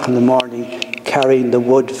 o'clock in the morning carrying the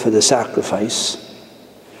wood for the sacrifice.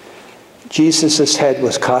 Jesus' head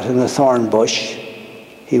was caught in a thorn bush.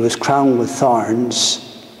 He was crowned with thorns.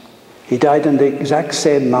 He died on the exact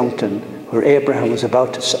same mountain where Abraham was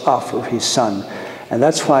about to offer his son. And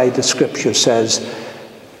that's why the scripture says,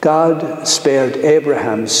 God spared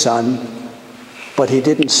Abraham's son, but he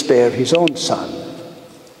didn't spare his own son,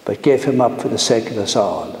 but gave him up for the sake of us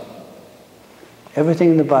all.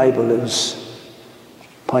 Everything in the Bible is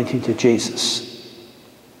pointing to Jesus.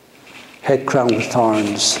 Head crowned with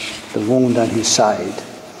thorns, the wound on his side.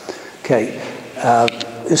 Okay,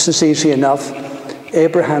 this is easy enough.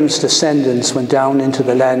 Abraham's descendants went down into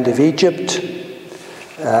the land of Egypt.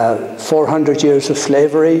 400 years of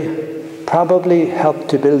slavery, probably helped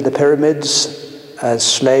to build the pyramids as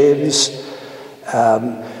slaves.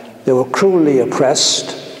 They were cruelly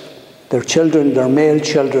oppressed. Their children, their male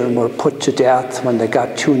children, were put to death when they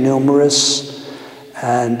got too numerous.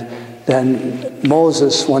 And then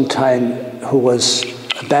Moses, one time, who was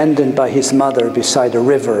abandoned by his mother beside a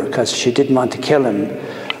river because she didn't want to kill him,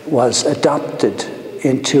 was adopted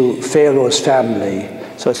into Pharaoh's family.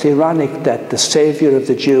 So it's ironic that the savior of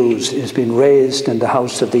the Jews is being raised in the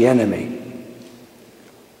house of the enemy.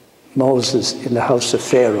 Moses in the house of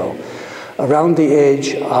Pharaoh. Around the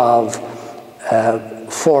age of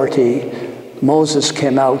 40, Moses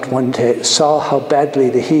came out one day, saw how badly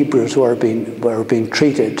the Hebrews were being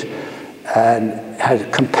treated, and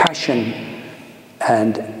had compassion,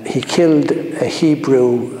 and he killed a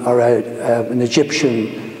Hebrew or an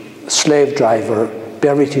Egyptian slave driver,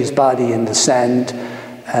 buried his body in the sand,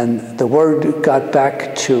 and the word got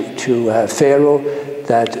back to Pharaoh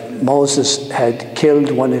that Moses had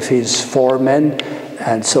killed one of his foremen.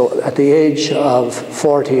 And so at the age of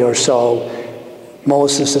 40 or so,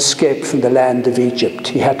 Moses escaped from the land of Egypt.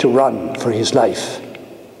 He had to run for his life.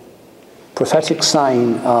 Prophetic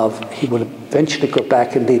sign of he will eventually go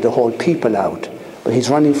back and lead the whole people out. But he's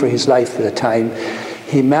running for his life at the time.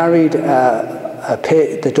 He married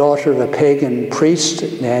the daughter of a pagan priest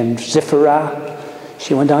named Zipporah.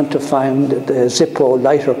 She went on to found the Zippo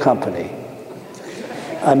Lighter Company.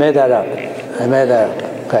 I made that up.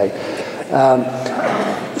 Okay.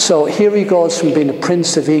 So here he goes from being a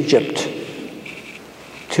prince of Egypt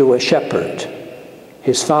to a shepherd.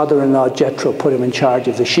 His father-in-law Jethro put him in charge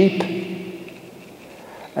of the sheep.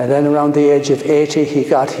 And then around the age of 80, he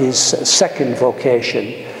got his second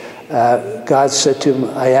vocation. God said to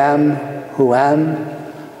him, I am who am.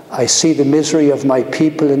 I see the misery of my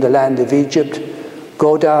people in the land of Egypt.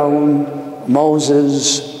 Go down,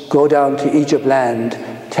 Moses, go down to Egypt land.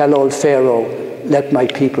 Tell old Pharaoh, let my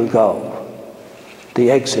people go.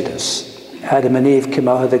 The Exodus. Adam and Eve came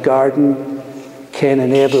out of the garden. Cain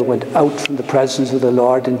and Abel went out from the presence of the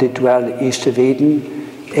Lord and did dwell east of Eden.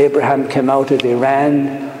 Abraham came out of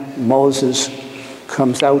Iran. Moses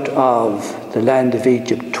comes out of the land of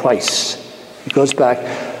Egypt twice. He goes back.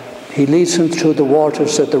 He leads them through the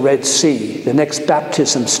waters of the Red Sea, the next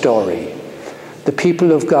baptism story. The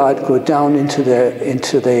people of God go down into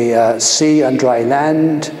the sea on dry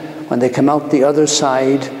land. When they come out the other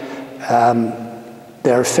side,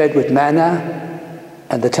 they're fed with manna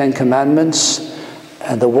and the Ten Commandments,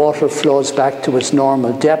 and the water flows back to its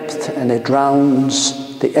normal depth and it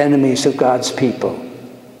drowns the enemies of God's people.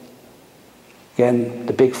 Again,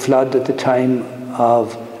 the big flood at the time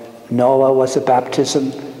of Noah was a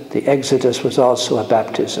baptism. The Exodus was also a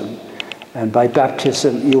baptism. And by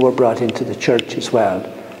baptism, you were brought into the church as well.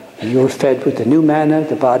 And you were fed with the new manna,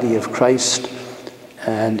 the body of Christ,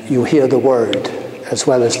 and you hear the word as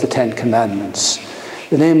well as the Ten Commandments.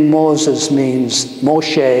 The name Moses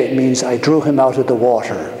Moshe means I drew him out of the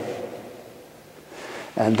water.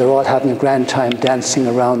 And they're all having a grand time dancing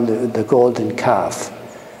around the golden calf.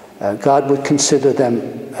 God would consider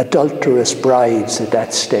them adulterous brides at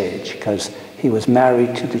that stage because he was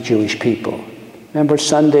married to the Jewish people. Remember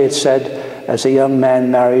Sunday it said, as a young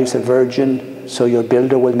man marries a virgin, so your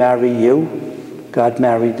builder will marry you. God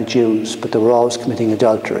married the Jews, but they were always committing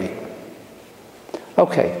adultery.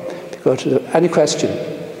 Okay, go to any question?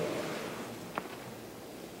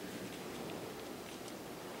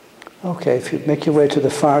 Okay, if you make your way to the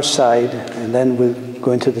far side, and then we'll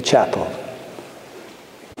go into the chapel.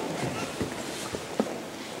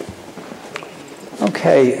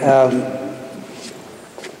 Okay,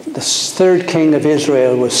 the third king of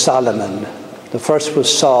Israel was Solomon. The first was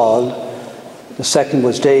Saul, the second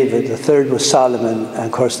was David, the third was Solomon, and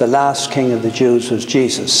of course the last king of the Jews was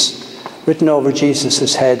Jesus. Written over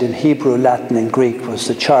Jesus' head in Hebrew, Latin, and Greek was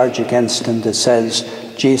the charge against him that says,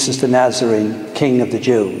 Jesus the Nazarene, King of the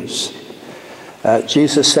Jews.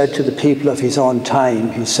 Jesus said to the people of his own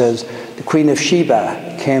time, he says, the Queen of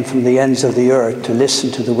Sheba came from the ends of the earth to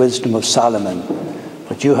listen to the wisdom of Solomon.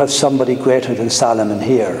 But you have somebody greater than Solomon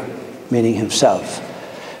here, meaning himself.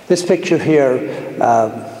 This picture here,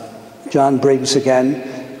 John Briggs again,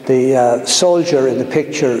 the soldier in the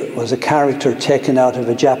picture was a character taken out of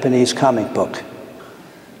a Japanese comic book.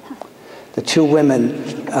 The two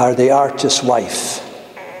women are the artist's wife.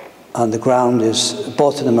 On the ground is,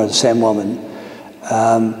 both of them are the same woman.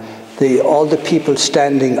 All the people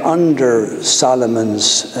standing under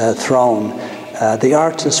Solomon's throne, the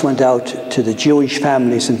artist went out to the Jewish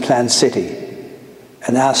families in Plant City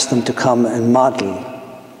and asked them to come and model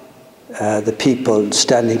the people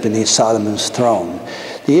standing beneath Solomon's throne.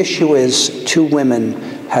 The issue is two women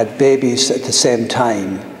had babies at the same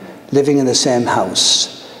time, living in the same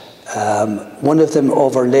house. One of them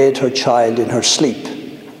overlaid her child in her sleep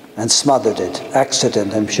and smothered it.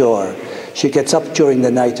 Accident, I'm sure. She gets up during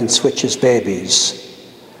the night and switches babies.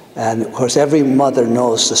 And of course, every mother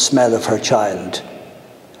knows the smell of her child.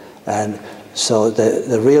 And so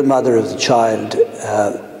the real mother of the child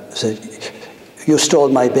said, you stole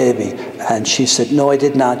my baby. And she said, no, I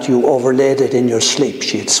did not. You overlaid it in your sleep.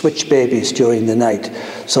 She had switched babies during the night.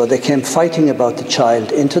 So they came fighting about the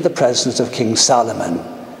child into the presence of King Solomon,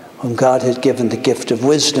 whom God had given the gift of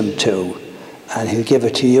wisdom to. And he'll give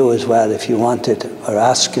it to you as well if you want it or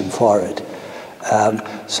ask him for it.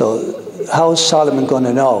 So how is Solomon going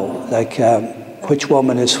to know, like, which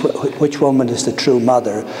woman is the true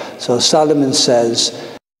mother? So Solomon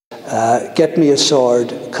says, get me a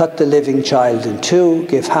sword, cut the living child in two,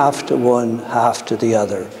 give half to one, half to the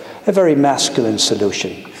other. A very masculine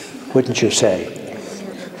solution, wouldn't you say?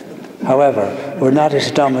 However, we're not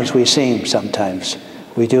as dumb as we seem sometimes.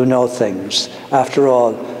 We do know things. After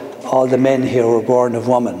all the men here were born of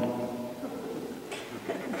woman.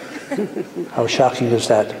 How shocking is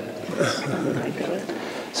that?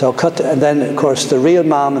 So and then of course the real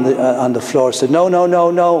mom on the floor said,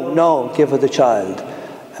 no, give her the child.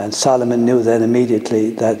 And Solomon knew then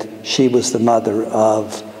immediately that she was the mother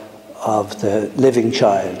of the living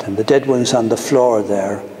child. And the dead one's on the floor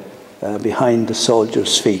there, behind the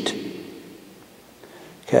soldier's feet.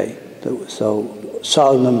 Okay, so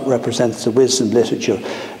Solomon represents the wisdom literature.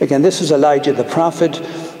 Again, this is Elijah the prophet.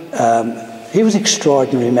 He was an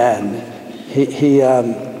extraordinary man.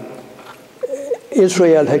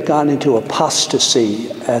 Israel had gone into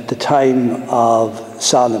apostasy at the time of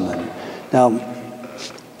Solomon. Now,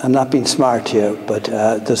 I'm not being smart here, but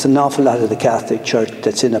there's an awful lot of the Catholic Church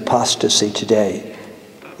that's in apostasy today.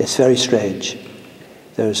 It's very strange.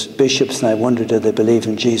 There's bishops, and I wonder, do they believe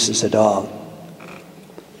in Jesus at all?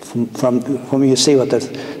 From when you see what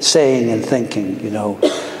they're saying and thinking, you know,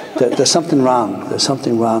 there's something wrong. There's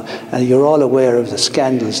something wrong, and you're all aware of the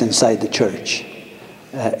scandals inside the church.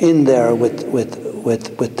 In there with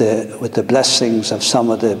the blessings of some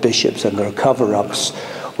of the bishops and their cover-ups.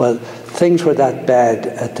 Well, things were that bad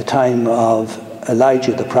at the time of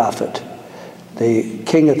Elijah the prophet. The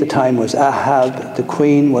king at the time was Ahab, the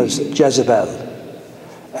queen was Jezebel,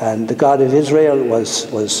 and the God of Israel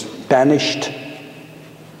was banished,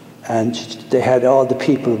 and they had all the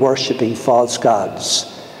people worshipping false gods.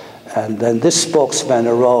 And then this spokesman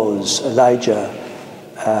arose, Elijah,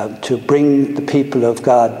 to bring the people of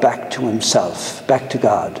God back to himself, back to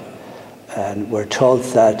God. And we're told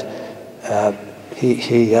that he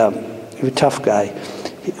was a tough guy.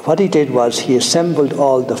 What he did was he assembled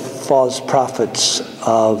all the false prophets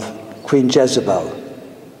of Queen Jezebel.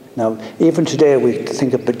 Now, even today we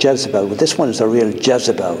think of Jezebel, but this one is a real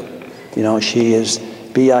Jezebel. You know, she is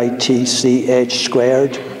BITCH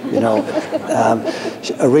squared, you know,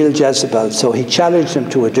 a real Jezebel. So he challenged him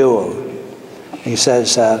to a duel. He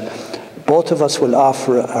says, both of us will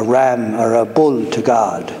offer a ram or a bull to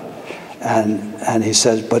God. And he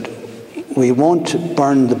says, but we won't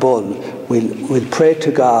burn the bull. We'll pray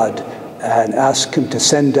to God and ask him to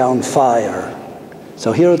send down fire.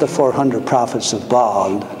 So here are the 400 prophets of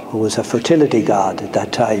Baal, who was a fertility god at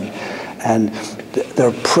that time. And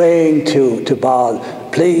they're praying to Baal,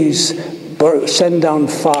 please send down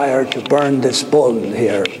fire to burn this bull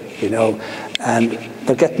here, you know. And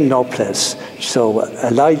they're getting no place. So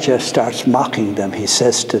Elijah starts mocking them. He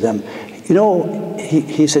says to them, you know,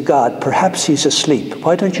 he's a god. Perhaps he's asleep.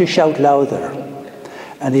 Why don't you shout louder?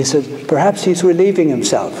 And he said, perhaps he's relieving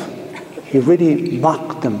himself. He really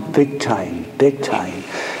mocked them big time, big time.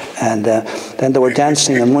 And then they were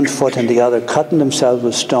dancing on one foot and the other, cutting themselves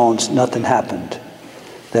with stones. Nothing happened.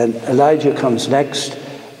 Then Elijah comes next.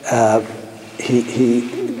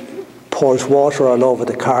 He pours water all over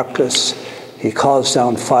the carcass. He calls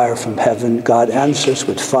down fire from heaven. God answers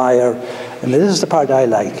with fire. And this is the part I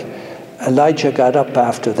like. Elijah got up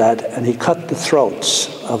after that and he cut the throats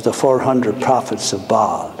of the 400 prophets of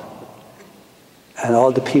Baal. And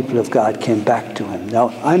all the people of God came back to him. Now,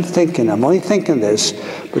 I'm only thinking this,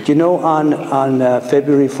 but you know on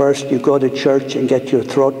February 1st, you go to church and get your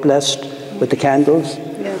throat blessed with the candles?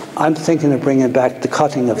 Yeah. I'm thinking of bringing back the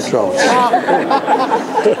cutting of throats.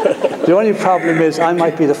 The only problem is I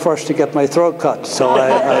might be the first to get my throat cut. So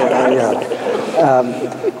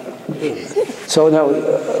so now,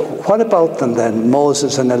 what about them then,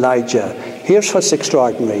 Moses and Elijah? Here's what's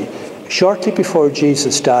extraordinary. Shortly before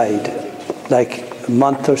Jesus died, like a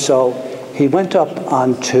month or so, he went up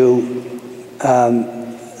onto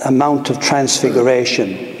a Mount of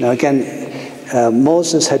Transfiguration. Now again,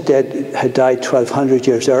 Moses had died 1,200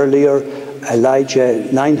 years earlier,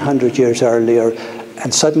 Elijah 900 years earlier,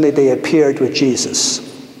 and suddenly they appeared with Jesus,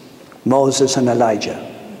 Moses and Elijah.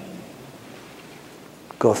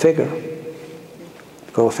 Go figure.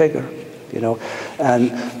 Go figure, you know.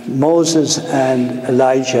 And Moses and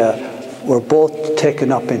Elijah were both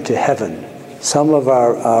taken up into heaven. Some of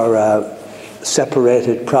our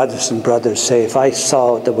separated Protestant brothers say, if I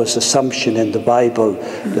saw there was assumption in the Bible,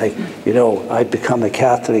 like, you know, I'd become a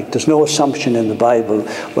Catholic. There's no assumption in the Bible.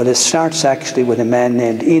 Well, it starts actually with a man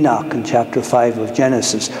named Enoch in chapter 5 of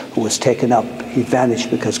Genesis, who was taken up. He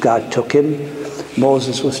vanished because God took him.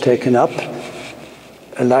 Moses was taken up.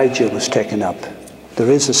 Elijah was taken up. There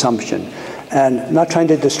is assumption. And I'm not trying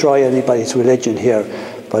to destroy anybody's religion here,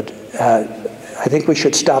 but I think we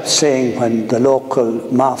should stop saying when the local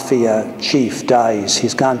mafia chief dies,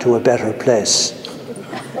 he's gone to a better place.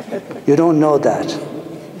 You don't know that.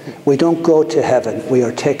 We don't go to heaven. We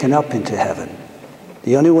are taken up into heaven.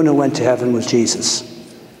 The only one who went to heaven was Jesus.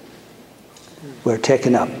 We're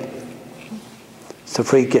taken up. It's a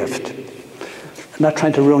free gift. I'm not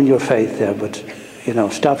trying to ruin your faith there, but you know,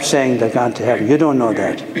 stop saying they're gone to heaven. You don't know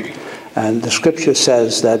that. And the scripture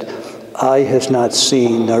says that eye has not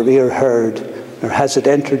seen, nor ear heard, nor has it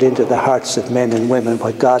entered into the hearts of men and women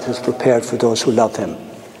what God has prepared for those who love him.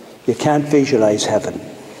 You can't visualize heaven.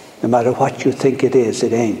 No matter what you think it is,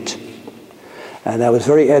 it ain't. And I was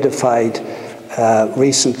very edified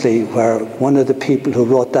recently where one of the people who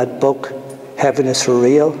wrote that book, Heaven is for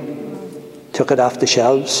Real, took it off the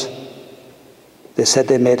shelves. They said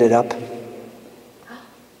they made it up.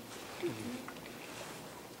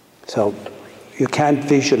 So, You can't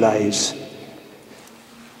visualize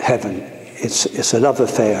heaven. It's a love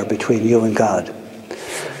affair between you and God.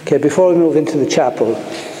 Okay, before we move into the chapel,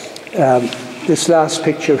 this last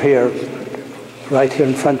picture here, right here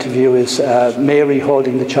in front of you, is Mary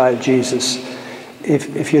holding the child Jesus.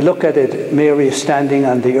 If you look at it, Mary is standing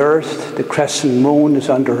on the earth. The crescent moon is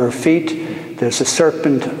under her feet. There's a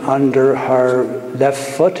serpent under her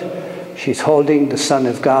left foot. She's holding the Son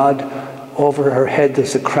of God. Over her head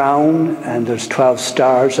there's a crown, and there's 12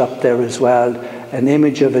 stars up there as well, an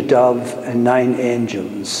image of a dove and 9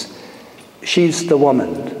 angels. She's the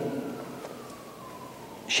woman.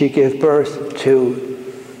 She gave birth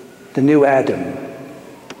to the new Adam,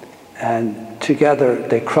 and together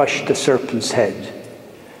they crushed the serpent's head.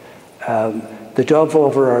 The dove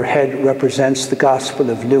over her head represents the Gospel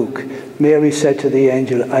of Luke. Mary said to the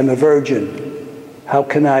angel, "I'm a virgin. How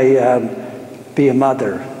can I be a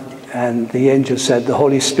mother?" And the angel said, "The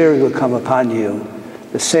Holy Spirit will come upon you,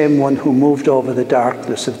 the same one who moved over the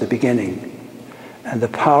darkness of the beginning. And the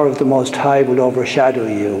power of the Most High will overshadow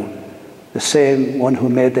you, the same one who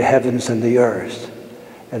made the heavens and the earth."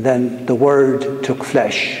 And then the Word took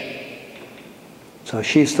flesh. So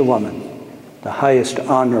she's the woman, the highest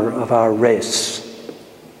honor of our race.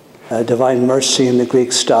 Divine mercy in the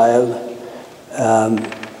Greek style.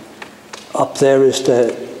 Up there is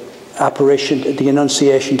the apparition, the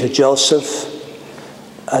Annunciation to Joseph.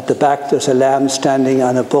 At the back there's a lamb standing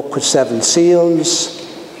on a book with 7 seals.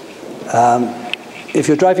 If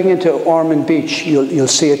you're driving into Ormond Beach, you'll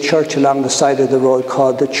see a church along the side of the road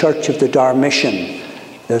called the Church of the Dormition.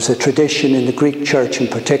 There's a tradition in the Greek church in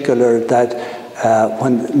particular that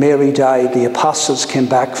when Mary died, the apostles came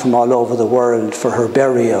back from all over the world for her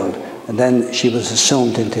burial, and then she was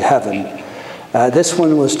assumed into heaven. This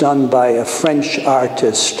one was done by a French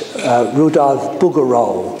artist, Rudolf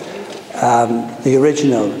Bouguereau. The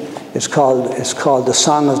original is called The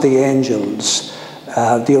Song of the Angels.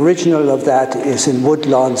 The original of that is in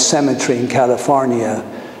Woodlawn Cemetery in California.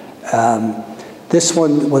 This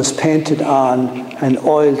one was painted on an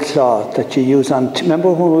oilcloth that you use on...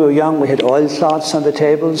 Remember when we were young, we had oilcloths on the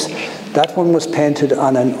tables? That one was painted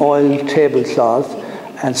on an oil tablecloth,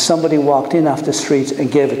 and somebody walked in off the street and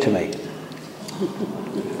gave it to me.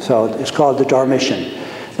 So it's called the Dormition.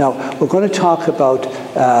 Now, we're going to talk about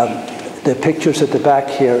the pictures at the back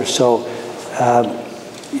here. So,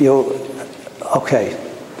 okay.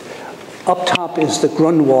 Up top is the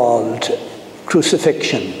Grunwald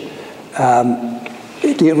crucifixion.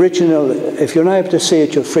 The original, if you're not able to see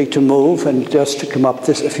it, you're free to move and just to come up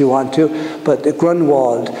this if you want to. But the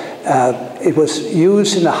Grunwald, it was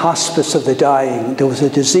used in the hospice of the dying. There was a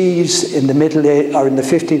disease in the in the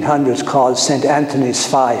 1500s called St. Anthony's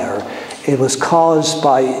fire. It was caused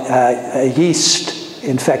by a yeast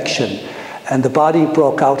infection, and the body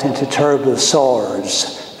broke out into terrible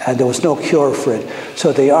sores, and there was no cure for it.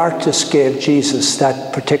 So the artist gave Jesus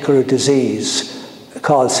that particular disease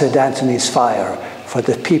called St. Anthony's fire, for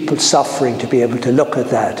the people suffering to be able to look at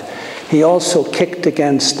that. He also kicked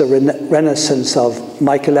against the Renaissance of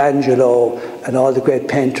Michelangelo and all the great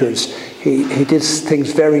painters. He did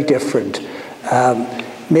things very different.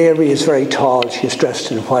 Mary is very tall, she's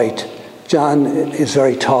dressed in white. John is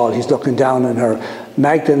very tall, he's looking down on her.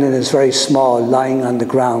 Magdalene is very small, lying on the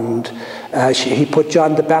ground. He put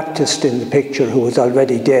John the Baptist in the picture, who was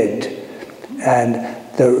already dead. And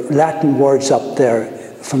the Latin words up there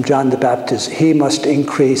from John the Baptist, he must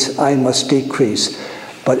increase, I must decrease.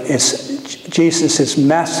 But Jesus is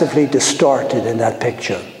massively distorted in that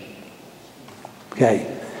picture. Okay.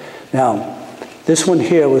 Now, this one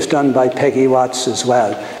here was done by Peggy Watts as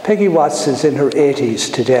well. Peggy Watts is in her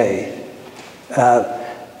 80s today.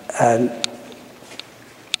 And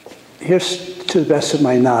here's, to the best of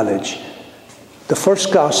my knowledge, the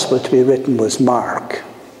first gospel to be written was Mark.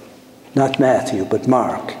 Not Matthew, but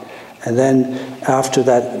Mark. And then after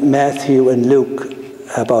that, Matthew and Luke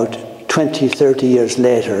about 20, 30 years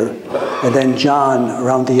later. And then John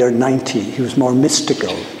around the year 90. He was more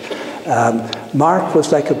mystical. Mark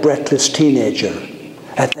was like a breathless teenager.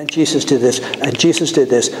 And then Jesus did this, and Jesus did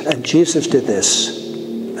this, and Jesus did this.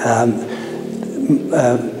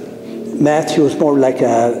 Matthew was more like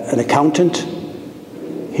an accountant.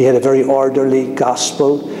 He had a very orderly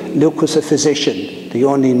gospel. Luke was a physician, the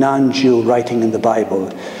only non-Jew writing in the Bible.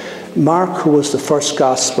 Mark, who was the first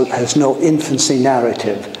gospel, has no infancy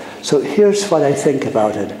narrative. So here's what I think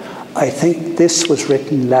about it. I think this was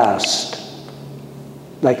written last,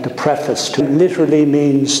 like the preface to it. Literally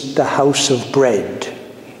means the house of bread.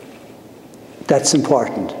 That's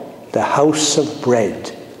important. The house of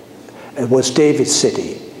bread. It was David's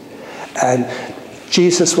city. And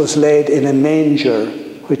Jesus was laid in a manger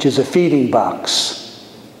which is a feeding box.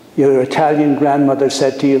 Your Italian grandmother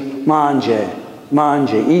said to you, mangi,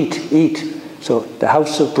 mangi, eat, eat. So the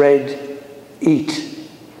house of bread, eat.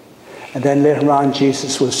 And then later on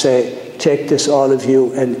Jesus will say, take this all of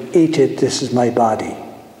you and eat it, this is my body.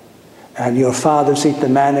 And your fathers eat the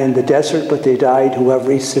manna in the desert, but they died.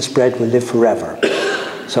 Whoever eats this bread will live forever.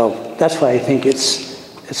 So that's why I think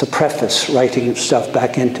it's a preface, writing stuff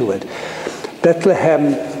back into it.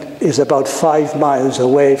 Bethlehem is about 5 miles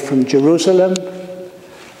away from Jerusalem.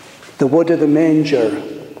 The wood of the manger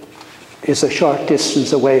is a short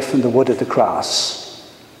distance away from the wood of the cross.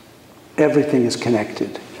 Everything is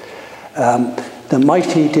connected. The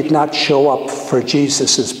mighty did not show up for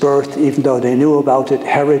Jesus' birth, even though they knew about it.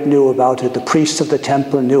 Herod knew about it. The priests of the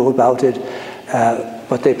temple knew about it.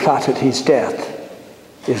 But they plotted his death.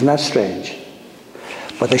 Isn't that strange?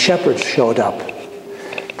 But the shepherds showed up.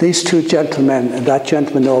 These two gentlemen and that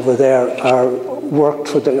gentleman over there worked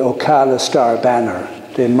for the Ocala Star Banner.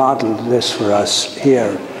 They modeled this for us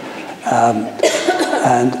here.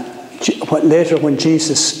 Later when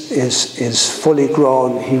Jesus is fully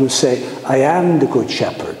grown, he will say, I am the good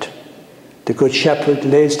shepherd. The good shepherd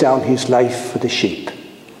lays down his life for the sheep.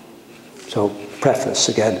 So, preface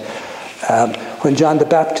again. When John the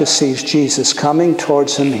Baptist sees Jesus coming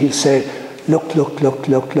towards him, he'll say, look, look, look,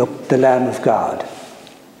 look, look, the Lamb of God.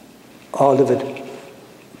 All of it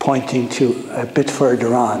pointing to a bit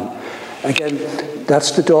further on. Again,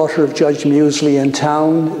 that's the daughter of Judge Muesli in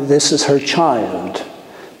town. This is her child.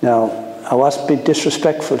 Now, I wasn't being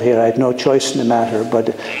disrespectful here. I had no choice in the matter,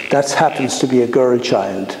 but that happens to be a girl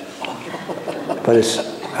child. But it's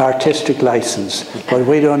artistic license. But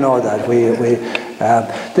we don't know that.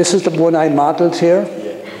 This is the one I modeled here.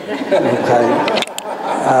 Okay.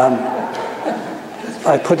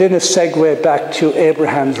 I put in a segue back to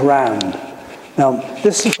Abraham's ram. Now,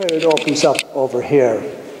 this is where it opens up over here.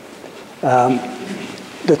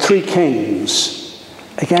 The 3 kings.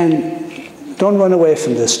 Again, don't run away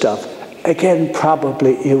from this stuff. Again,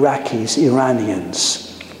 probably Iraqis,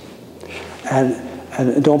 Iranians.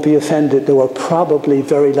 And don't be offended, they were probably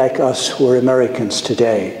very like us who are Americans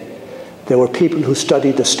today. There were people who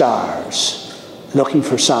studied the stars, looking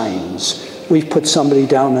for signs. We've put somebody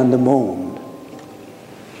down on the moon.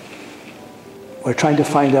 We're trying to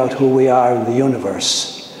find out who we are in the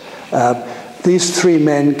universe. These 3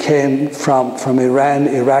 men came from Iran,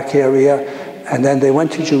 Iraq area, and then they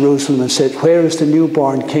went to Jerusalem and said, where is the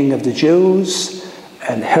newborn king of the Jews?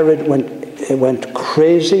 And Herod went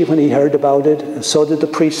crazy when he heard about it, and so did the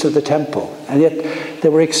priests of the temple. And yet they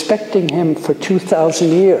were expecting him for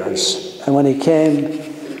 2,000 years. And when he came,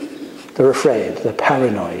 they're afraid, they're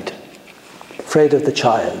paranoid, afraid of the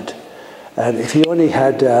child. And if he only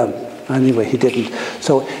had... Anyway, he didn't.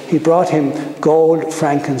 So he brought him gold,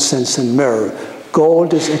 frankincense, and myrrh.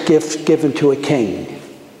 Gold is a gift given to a king.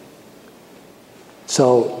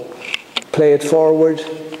 So play it forward,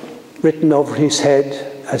 written over his head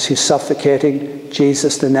as he's suffocating,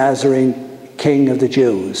 Jesus the Nazarene, King of the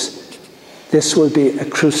Jews. This will be a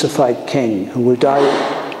crucified king who will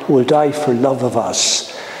die for love of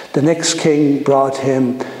us. The next king brought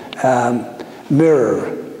him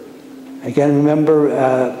myrrh. Again,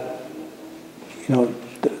 remember...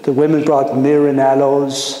 the women brought myrrh and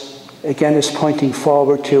aloes. Again, it's pointing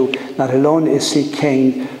forward to not alone is he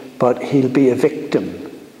king, but he'll be a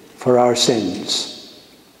victim for our sins.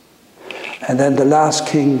 And then the last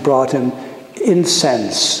king brought him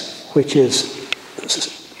incense, which is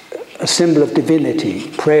a symbol of divinity,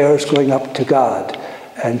 prayers going up to God.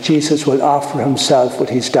 And Jesus will offer himself with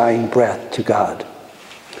his dying breath to God.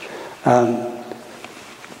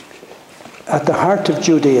 At the heart of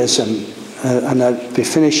Judaism, and I'll be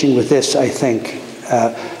finishing with this, I think,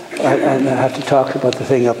 and I have to talk about the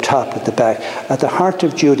thing up top at the back. At the heart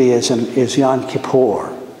of Judaism is Yom Kippur.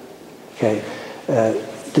 Okay?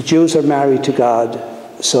 The Jews are married to God,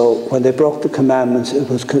 so when they broke the commandments, it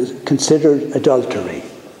was considered adultery.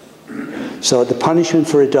 So the punishment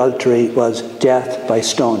for adultery was death by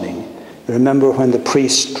stoning. Remember when the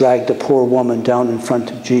priest dragged a poor woman down in front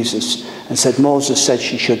of Jesus and said, Moses said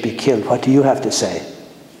she should be killed. What do you have to say?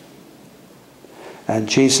 And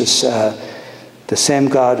Jesus, the same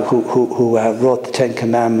God who wrote the 10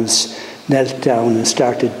 Commandments, knelt down and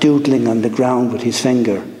started doodling on the ground with his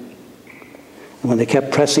finger. And when they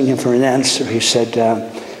kept pressing him for an answer, he said,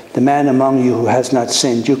 the man among you who has not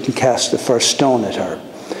sinned, you can cast the first stone at her.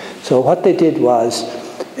 So what they did was,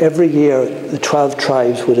 every year the 12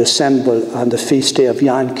 tribes would assemble on the feast day of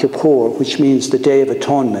Yom Kippur, which means the Day of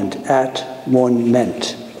Atonement, at one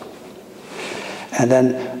ment. And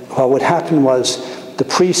then what would happen was, the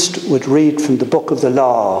priest would read from the book of the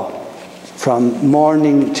law from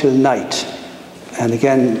morning till night. And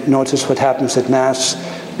again, notice what happens at Mass.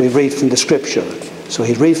 We read from the Scripture. So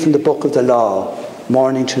he'd read from the book of the law,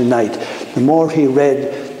 morning till night. The more he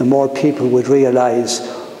read, the more people would realize,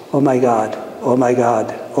 oh my God, oh my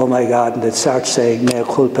God, oh my God. And they'd start saying, mea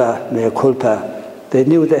culpa, mea culpa. They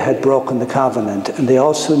knew they had broken the covenant, and they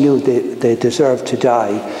also knew they deserved to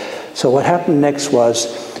die. So what happened next was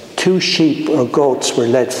 2 sheep or goats were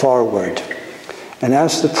led forward. And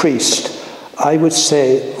as the priest, I would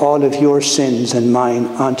say all of your sins and mine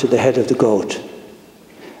onto the head of the goat.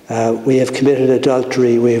 We have committed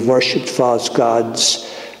adultery, we have worshipped false gods,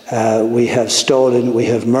 we have stolen, we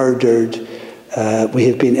have murdered, we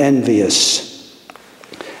have been envious.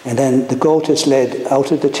 And then the goat is led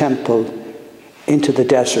out of the temple into the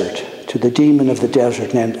desert, to the demon of the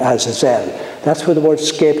desert named Azazel. That's where the word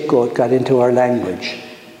scapegoat got into our language.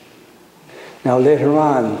 Now later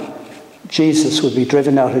on, Jesus would be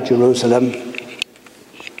driven out of Jerusalem,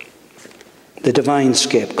 the divine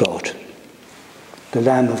scapegoat, the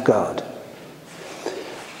Lamb of God.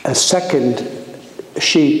 A second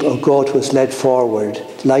sheep or goat was led forward.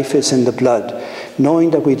 Life is in the blood.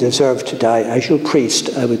 Knowing that we deserve to die, as your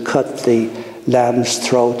priest, I would cut the lamb's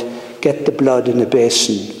throat, get the blood in a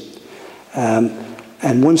basin.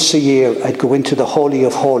 And once a year, I'd go into the Holy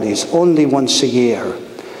of Holies, only once a year.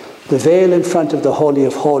 The veil in front of the Holy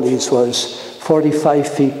of Holies was 45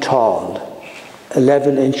 feet tall,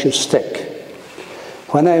 11 inches thick.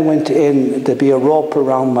 When I went in, there'd be a rope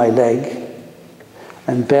around my leg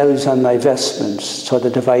and bells on my vestments, so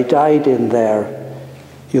that if I died in there,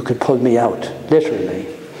 you could pull me out, literally.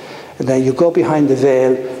 And then you go behind the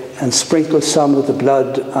veil and sprinkle some of the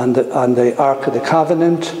blood on the Ark of the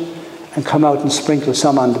Covenant, and come out and sprinkle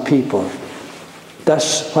some on the people.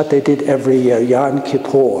 That's what they did every year, Yom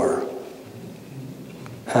Kippur.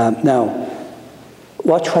 Now,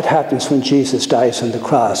 watch what happens when Jesus dies on the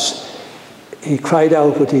cross. He cried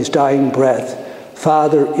out with his dying breath,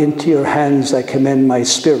 Father, into your hands I commend my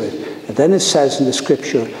spirit. And then it says in the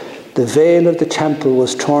Scripture, the veil of the temple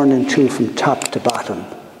was torn in two from top to bottom,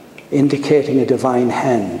 indicating a divine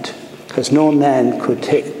hand, because no man could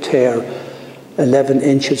tear 11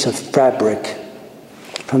 inches of fabric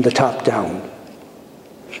from the top down.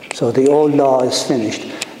 So the old law is finished,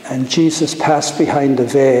 and Jesus passed behind the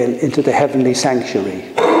veil into the heavenly sanctuary,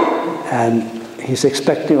 and he's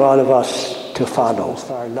expecting all of us to follow.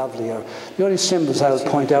 Far lovelier. The only symbols I will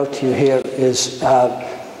point out to you here is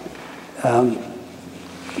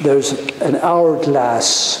there's an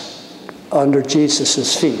hourglass under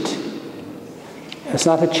Jesus' feet. It's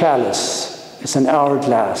not a chalice, it's an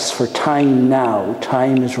hourglass for time now.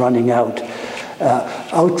 Time is running out.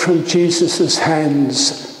 Out from Jesus'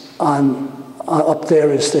 hands up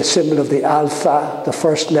there is the symbol of the Alpha, the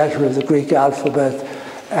first letter of the Greek alphabet,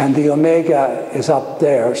 and the Omega is up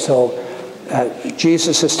there. So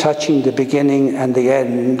Jesus is touching the beginning and the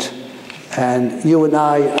end, and you and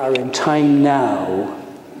I are in time now.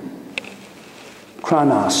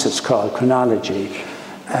 Chronos, it's called, chronology.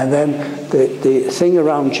 And then the thing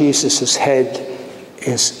around Jesus' head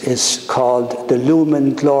is called the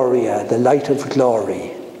Lumen Gloria, the light of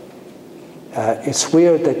glory. It's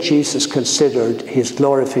weird that Jesus considered his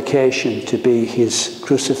glorification to be his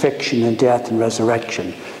crucifixion and death and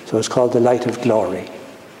resurrection. So it's called the light of glory.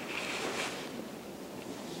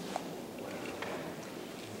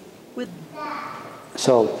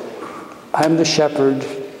 So I'm the shepherd,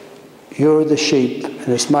 you're the sheep, and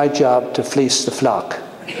it's my job to fleece the flock.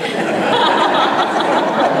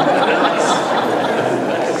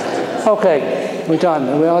 Okay, we're done.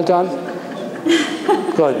 Are we all done?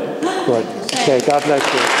 Good, good. Okay, God bless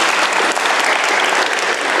you.